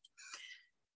Stations.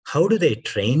 How do they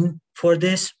train for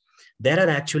this? There are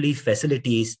actually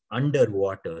facilities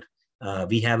underwater.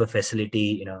 We have a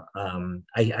facility,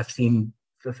 I've seen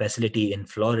facility in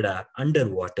Florida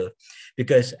underwater,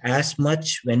 because as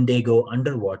much when they go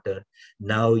underwater,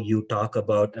 now you talk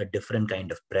about a different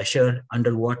kind of pressure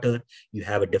underwater, you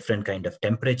have a different kind of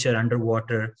temperature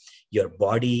underwater, your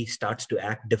body starts to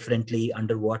act differently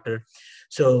underwater.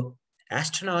 So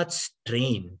astronauts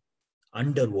train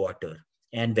underwater.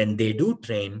 And when they do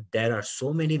train, there are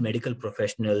so many medical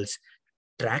professionals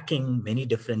tracking many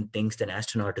different things that an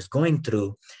astronaut is going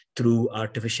through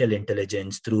artificial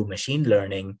intelligence, through machine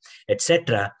learning,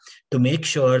 etc., to make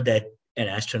sure that an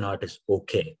astronaut is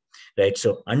okay, right?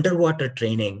 So underwater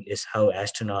training is how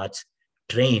astronauts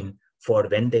train for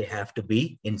when they have to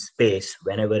be in space,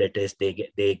 whenever it is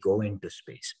they go into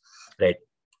space, right?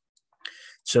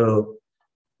 So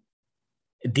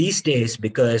these days,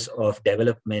 because of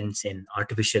developments in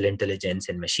artificial intelligence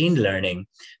and machine learning,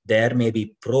 there may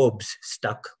be probes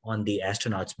stuck on the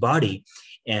astronaut's body.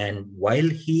 And while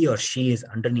he or she is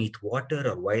underneath water,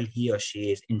 or while he or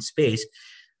she is in space,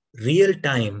 real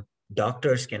time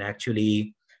doctors can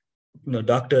actually,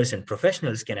 doctors and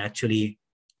professionals can actually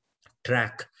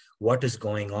track what is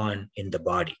going on in the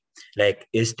body. Like,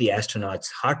 is the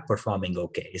astronaut's heart performing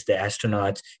okay? Is the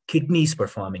astronaut's kidneys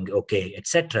performing okay,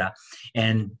 etc.?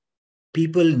 And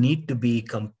people need to be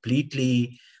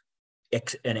completely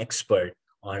an expert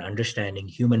on understanding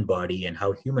human body and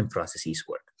how human processes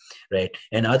work, right?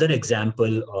 Another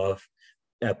example of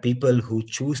people who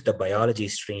choose the biology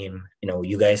stream,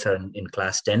 you guys are in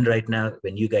class 10 right now.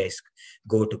 When you guys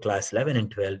go to class 11 and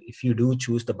 12, if you do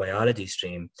choose the biology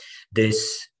stream,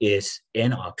 this is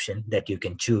an option that you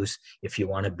can choose if you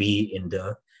want to be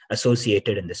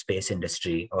associated in the space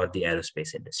industry or the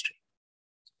aerospace industry,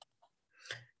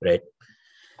 right?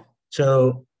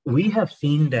 So we have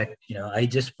seen that, I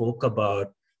just spoke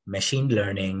about machine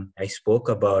learning, I spoke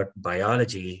about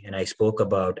biology, and I spoke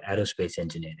about aerospace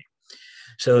engineering.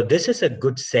 So this is a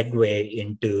good segue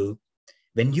into,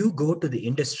 when you go to the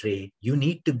industry, you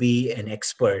need to be an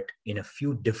expert in a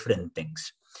few different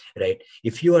things, right?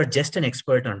 If you are just an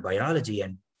expert on biology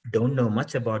and don't know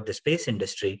much about the space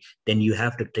industry, then you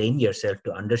have to train yourself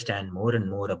to understand more and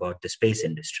more about the space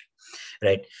industry,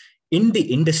 right? In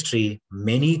the industry,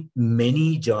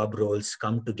 many job roles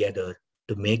come together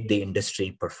to make the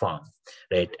industry perform,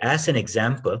 right? As an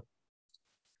example,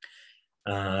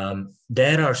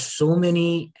 there are so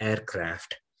many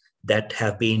aircraft that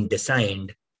have been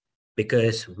designed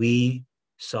because we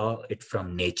saw it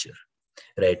from nature,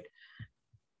 right?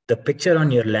 The picture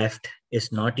on your left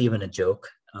is not even a joke.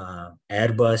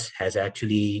 Airbus has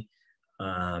actually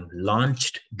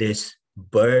launched this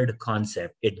bird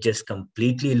concept. It just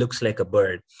completely looks like a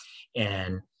bird.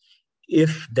 And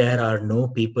if there are no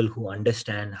people who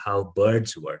understand how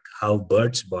birds work, how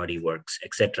birds' body works,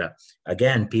 etc.,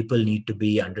 again, people need to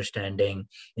be understanding,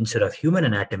 instead of human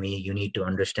anatomy, you need to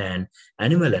understand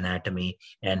animal anatomy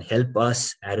and help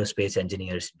us aerospace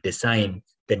engineers design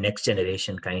the next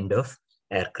generation kind of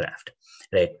aircraft,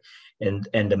 right? And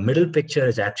the middle picture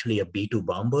is actually a B-2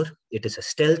 bomber. It is a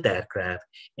stealth aircraft,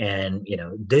 and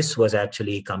this was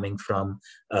actually coming from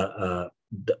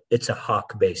it's a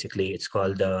hawk, basically. It's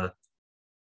called the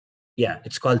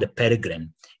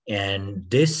peregrine, and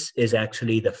this is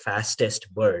actually the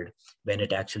fastest bird when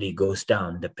it actually goes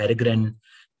down. The peregrine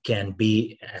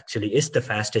is the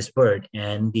fastest bird,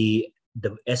 and the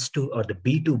S2 or the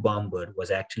B-2 bomber was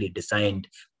actually designed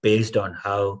based on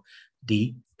how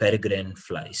the peregrine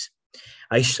flies.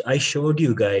 I showed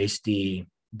you guys the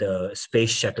space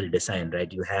shuttle design,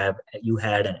 right? You had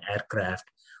an aircraft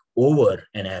over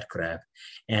an aircraft,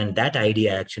 and that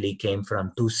idea actually came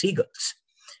from two seagulls,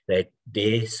 right?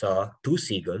 They saw two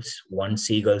seagulls, one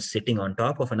seagull sitting on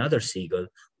top of another seagull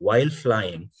while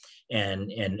flying,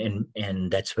 and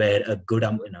that's where a good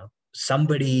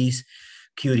somebody's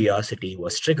curiosity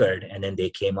was triggered, and then they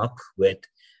came up with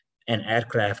an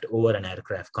aircraft over an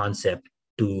aircraft concept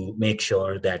to make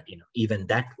sure that even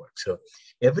that works. So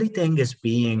everything is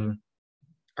being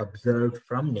observed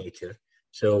from nature.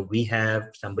 So we have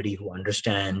somebody who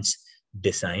understands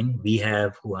design, we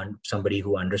have somebody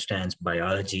who understands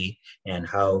biology and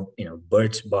how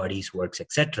birds' bodies works,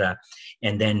 etc.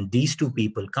 And then these two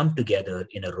people come together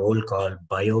in a role called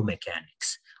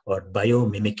biomechanics or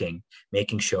biomimicking,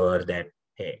 making sure that,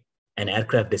 hey, an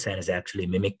aircraft design is actually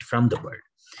mimicked from the bird,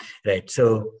 right?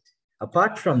 So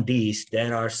apart from these,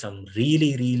 there are some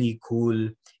really, really cool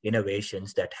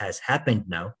innovations that has happened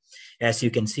now. As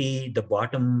you can see, the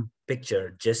bottom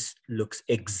picture just looks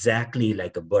exactly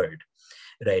like a bird,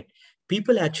 right?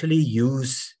 People actually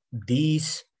use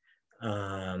these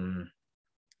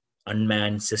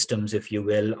unmanned systems, if you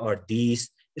will, or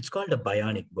it's called a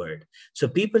bionic bird. So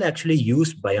people actually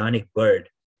use bionic bird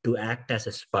to act as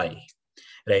a spy,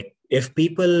 right? If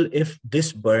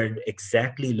this bird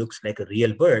exactly looks like a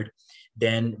real bird,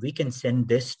 then we can send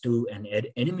this to an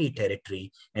enemy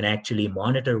territory and actually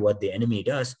monitor what the enemy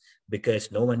does,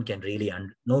 because no one can really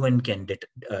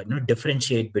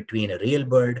differentiate between a real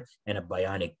bird and a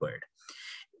bionic bird.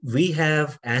 We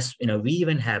have, as you know, we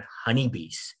even have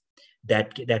honeybees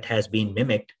that has been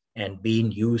mimicked and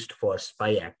being used for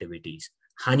spy activities.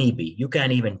 Honeybee, you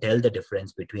can't even tell the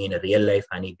difference between a real life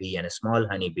honeybee and a small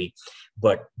honeybee,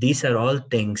 but these are all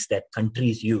things that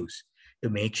countries use to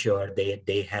make sure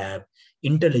they have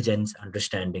intelligence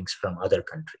understandings from other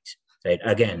countries, right?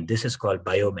 Again, this is called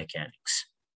biomechanics.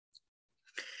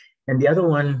 And the other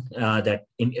one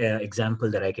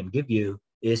example that I can give you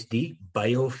is the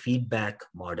biofeedback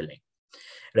modeling,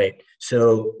 right?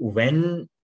 So when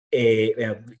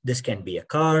this can be a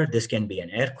car, this can be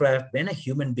an aircraft, when a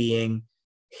human being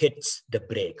hits the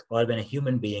brake, or when a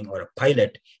human being or a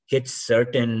pilot hits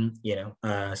certain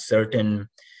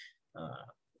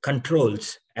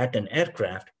controls at an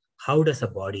aircraft, how does a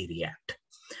body react,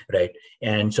 right?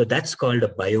 And so that's called a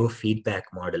biofeedback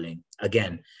modeling.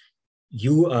 Again,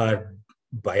 you are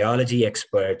biology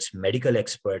experts, medical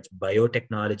experts,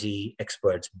 biotechnology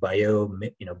experts,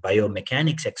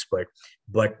 biomechanics expert,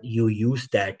 but you use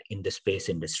that in the space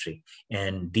industry.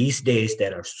 And these days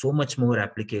there are so much more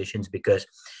applications, because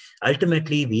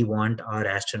ultimately we want our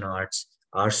astronauts,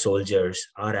 our soldiers,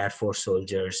 our Air Force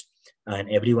soldiers, and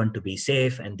everyone to be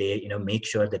safe, and they make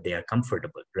sure that they are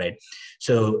comfortable, right?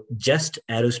 So just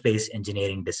aerospace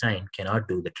engineering design cannot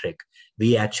do the trick.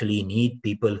 We actually need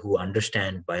people who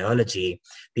understand biology,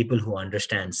 people who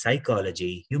understand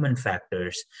psychology, human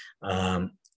factors,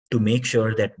 to make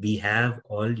sure that we have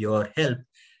all your help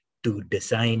to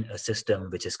design a system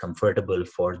which is comfortable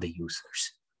for the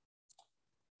users.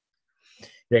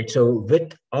 Right. So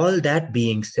with all that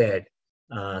being said,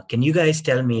 can you guys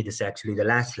tell me, this is actually the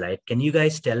last slide, can you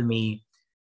guys tell me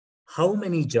how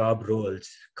many job roles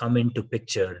come into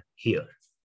picture here?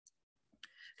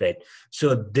 Right.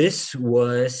 So this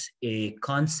was a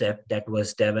concept that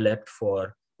was developed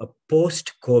for a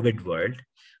post-COVID world,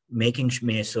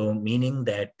 meaning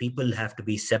that people have to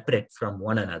be separate from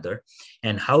one another,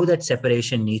 and how that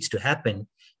separation needs to happen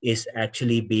is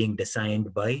actually being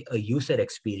designed by a user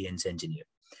experience engineer.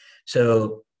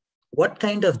 So what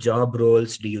kind of job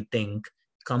roles do you think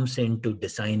comes into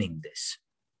designing this?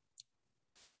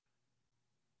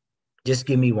 Just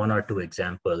give me one or two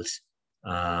examples.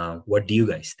 What do you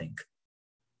guys think?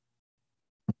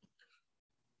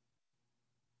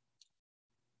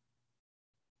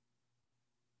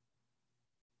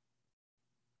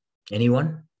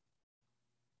 Anyone?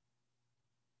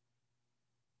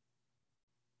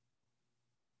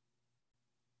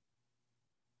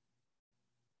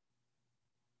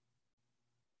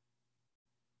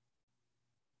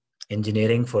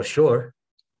 Engineering for sure.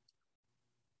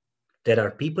 There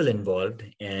are people involved,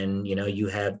 and you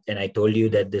have, and I told you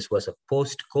that this was a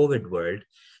post-COVID world,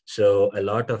 so a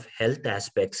lot of health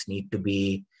aspects need to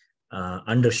be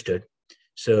understood.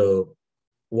 So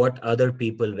what other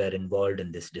people were involved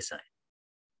in this design?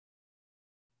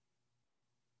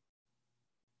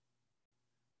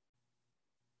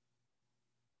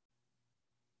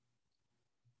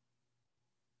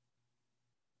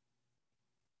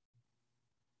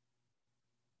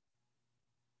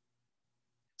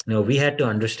 We had to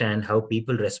understand how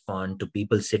people respond to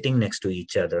people sitting next to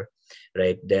each other,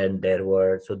 right? Then there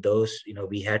were, so those,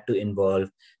 we had to involve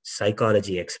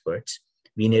psychology experts.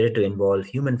 We needed to involve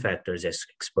human factors as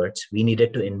experts. We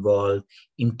needed to involve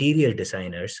interior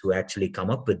designers who actually come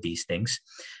up with these things.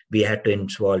 We had to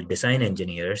involve design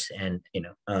engineers and,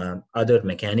 other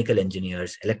mechanical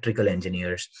engineers, electrical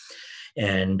engineers.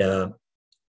 And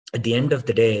at the end of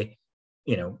the day,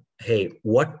 hey,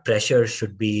 what pressure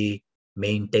should be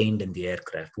maintained in the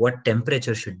aircraft, what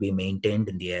temperature should be maintained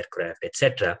in the aircraft,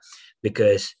 etc.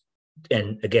 Because,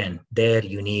 and again, there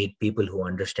you need people who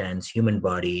understands human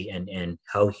body and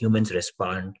how humans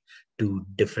respond to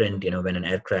different, when an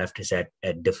aircraft is at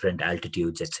different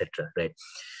altitudes, etc. Right?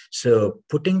 So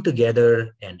putting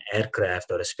together an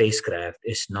aircraft or a spacecraft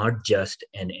is not just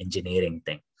an engineering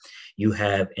thing. You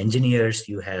have engineers,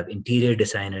 you have interior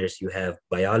designers, you have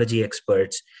biology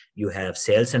experts, you have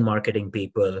sales and marketing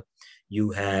people,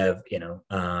 you have,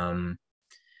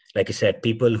 like I said,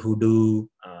 people who do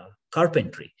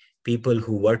carpentry, people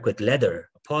who work with leather,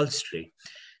 upholstery.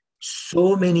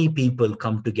 So many people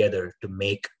come together to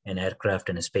make an aircraft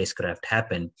and a spacecraft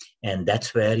happen. And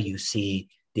that's where you see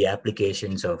the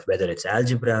applications of whether it's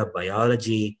algebra,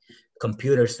 biology,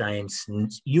 computer science,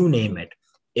 you name it.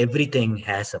 Everything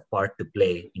has a part to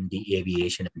play in the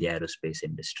aviation and the aerospace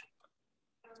industry.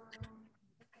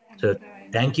 So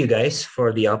thank you guys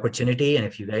for the opportunity. And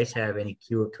if you guys have any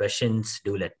questions,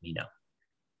 do let me know.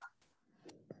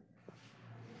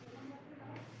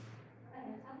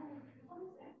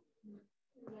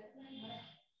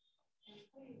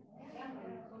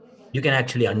 You can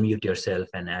actually unmute yourself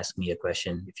and ask me a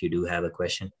question if you do have a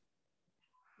question.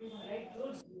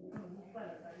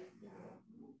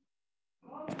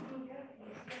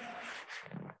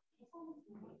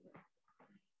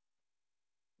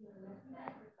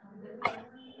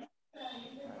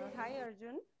 Hi,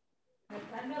 Arjun.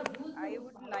 I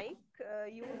would like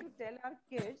you to tell our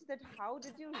kids that how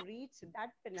did you reach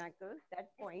that pinnacle, that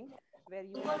point where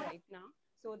you are right now,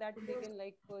 so that they can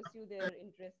like pursue their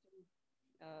interest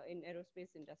in aerospace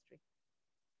industry.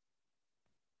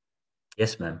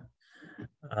 Yes, ma'am.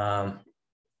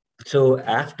 So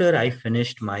after I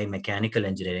finished my mechanical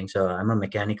engineering, so I'm a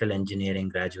mechanical engineering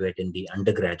graduate in the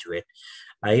undergraduate,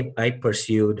 I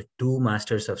pursued 2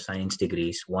 Masters of Science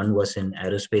degrees. One was in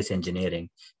aerospace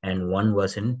engineering and one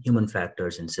was in human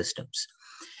factors and systems.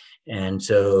 And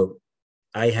so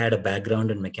I had a background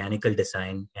in mechanical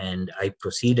design, and I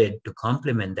proceeded to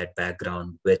complement that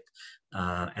background with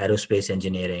aerospace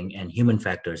engineering and human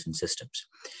factors and systems.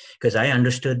 Because I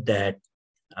understood that,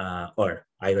 or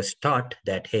I was taught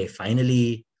that, hey,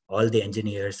 finally, all the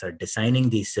engineers are designing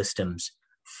these systems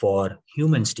for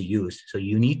humans to use. So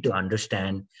you need to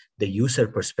understand the user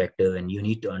perspective and you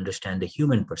need to understand the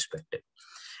human perspective,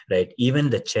 right? Even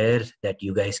the chair that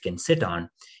you guys can sit on,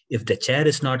 if the chair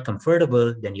is not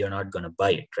comfortable, then you're not going to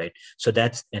buy it, right? So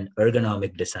that's an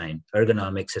ergonomic design.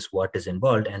 Ergonomics is what is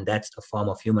involved, and that's a form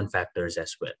of human factors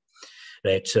as well,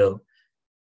 right? So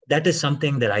that is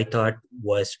something that I thought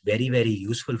was very, very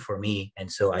useful for me.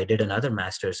 And so I did another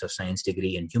Master's of Science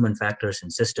degree in human factors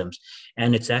and systems.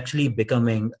 And it's actually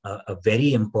becoming a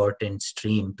very important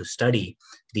stream to study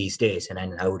these days. And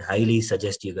I would highly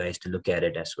suggest you guys to look at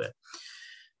it as well.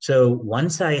 So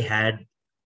once I had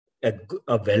a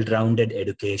well-rounded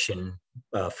education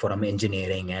from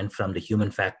engineering and from the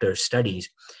human factors studies,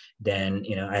 then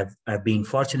I've been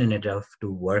fortunate enough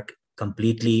to work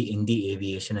completely in the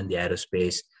aviation and the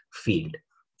aerospace field.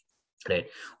 Right.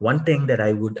 One thing that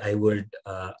I would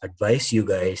advise you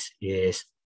guys is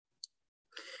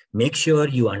make sure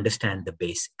you understand the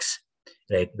basics.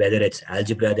 Right. Whether it's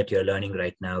algebra that you're learning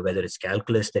right now, whether it's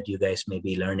calculus that you guys may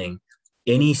be learning,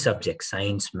 any subject,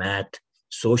 science, math,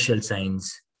 social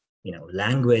science,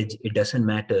 language, it doesn't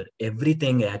matter.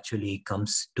 Everything actually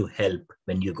comes to help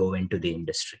when you go into the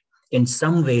industry in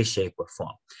some way, shape, or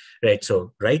form, right?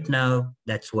 So right now,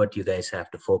 that's what you guys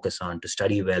have to focus on to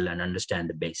study well and understand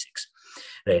the basics,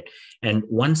 right? And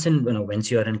once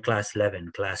you're in class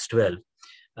 11, class 12,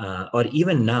 or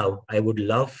even now, I would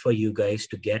love for you guys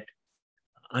to get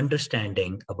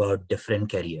understanding about different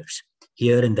careers.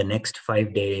 Here in the next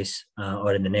 5 days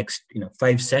or in the next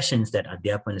 5 sessions that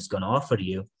Adhyaapan is going to offer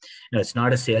you, it's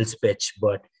not a sales pitch,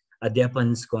 but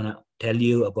Adhyaapan is going to tell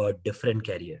you about different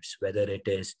careers, whether it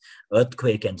is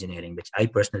earthquake engineering, which I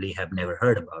personally have never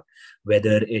heard about,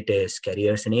 whether it is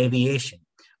careers in aviation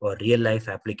or real life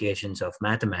applications of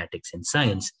mathematics and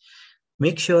science.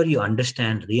 Make sure you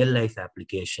understand real life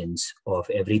applications of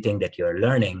everything that you're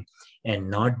learning and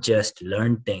not just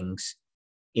learn things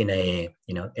in a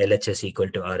LHS equal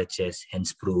to RHS,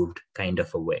 hence proved kind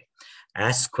of a way.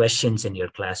 Ask questions in your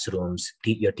classrooms.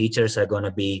 Your teachers are going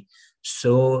to be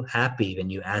so happy when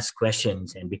you ask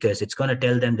questions, and because it's going to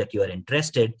tell them that you are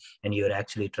interested and you're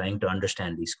actually trying to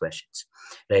understand these questions,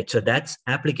 right? So that's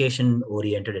application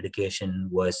oriented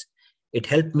education. It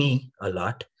helped me a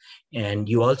lot. And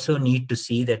you also need to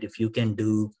see that if you can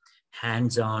do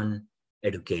hands-on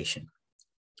education,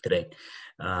 right?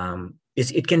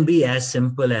 It can be as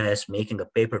simple as making a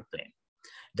paper plane.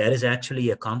 There is actually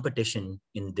a competition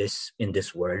in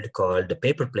this world called the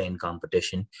paper plane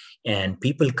competition, and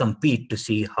people compete to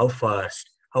see how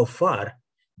far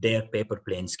their paper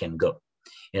planes can go.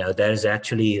 There's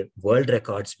actually world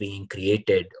records being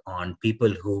created on people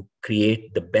who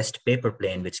create the best paper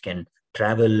plane, which can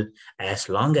travel as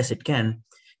long as it can.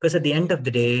 Because at the end of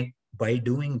the day, by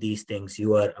doing these things,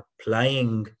 you are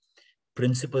applying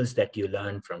principles that you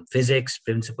learn from physics,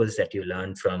 principles that you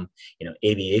learn from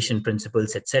aviation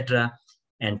principles, etc.,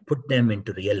 and put them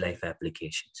into real life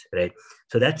applications, right?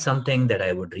 So that's something that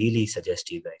I would really suggest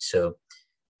to you guys. So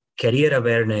career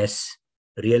awareness,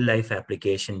 real life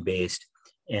application based,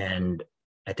 and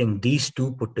I think these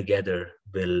two put together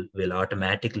will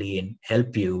automatically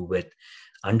help you with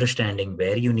understanding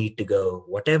where you need to go,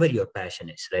 whatever your passion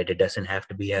is, right? It doesn't have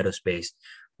to be aerospace.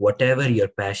 Whatever your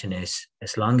passion is,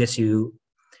 as long as you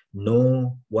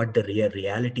know what the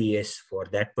reality is for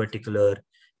that particular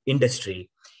industry,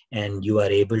 and you are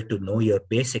able to know your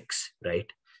basics,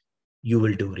 right, you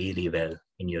will do really well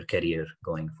in your career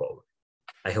going forward.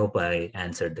 I hope I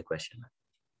answered the question.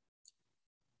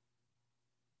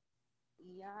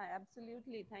 Yeah,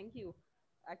 absolutely. Thank you.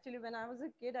 Actually, when I was a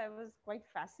kid, I was quite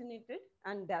fascinated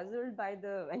and dazzled by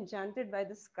enchanted by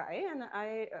the sky. And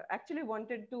I actually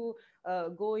wanted to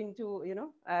go into,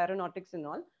 aeronautics and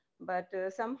all. But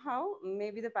somehow,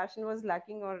 maybe the passion was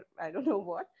lacking, or I don't know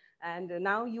what. And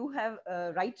now you have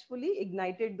rightfully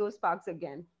ignited those sparks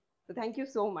again. So thank you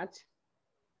so much.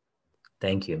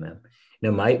 Thank you, ma'am.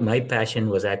 My passion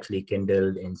was actually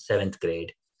kindled in 7th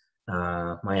grade.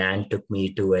 My aunt took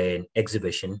me to an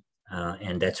exhibition,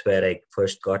 and that's where I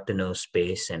first got to know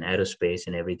space and aerospace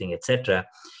and everything, etc.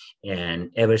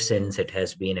 And ever since, it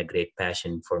has been a great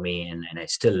passion for me, and I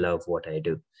still love what I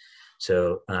do.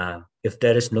 So if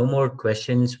there is no more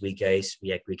questions, we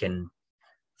can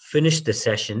finish the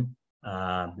session.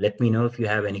 Let me know if you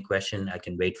have any question. I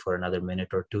can wait for another minute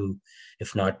or two.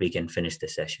 If not, we can finish the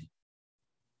session.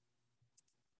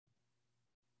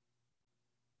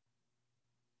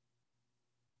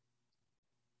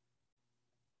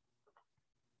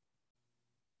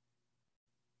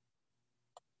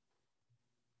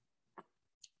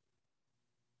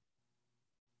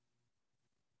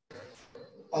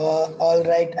 All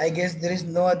right. I guess there is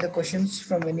no other questions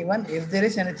from anyone. If there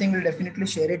is anything, we'll definitely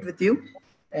share it with you,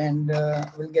 and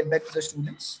we'll get back to the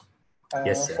students.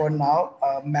 Yes, sir. For now,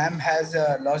 ma'am has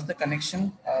lost the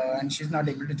connection and she's not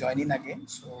able to join in again.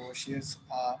 So she has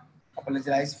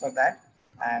apologized for that.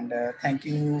 And thank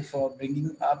you for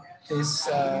bringing up this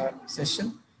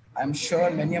session. I'm sure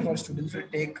many of our students will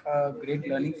take great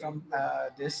learning from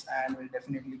this and will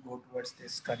definitely go towards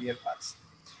this career paths.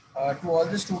 To all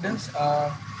the students,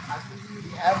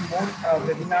 we have more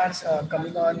webinars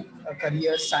coming on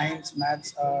career, science,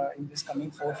 maths in this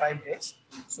coming 4 or 5 days.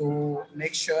 So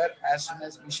make sure as soon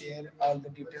as we share all the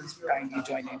details, kindly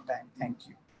join in time. Thank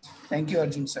you. Thank you,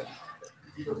 Arjun sir.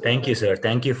 Thank you, sir.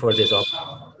 Thank you for this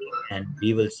opportunity. And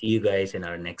we will see you guys in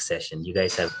our next session. You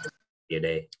guys have a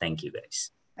day. Thank you,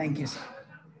 guys. Thank you, sir.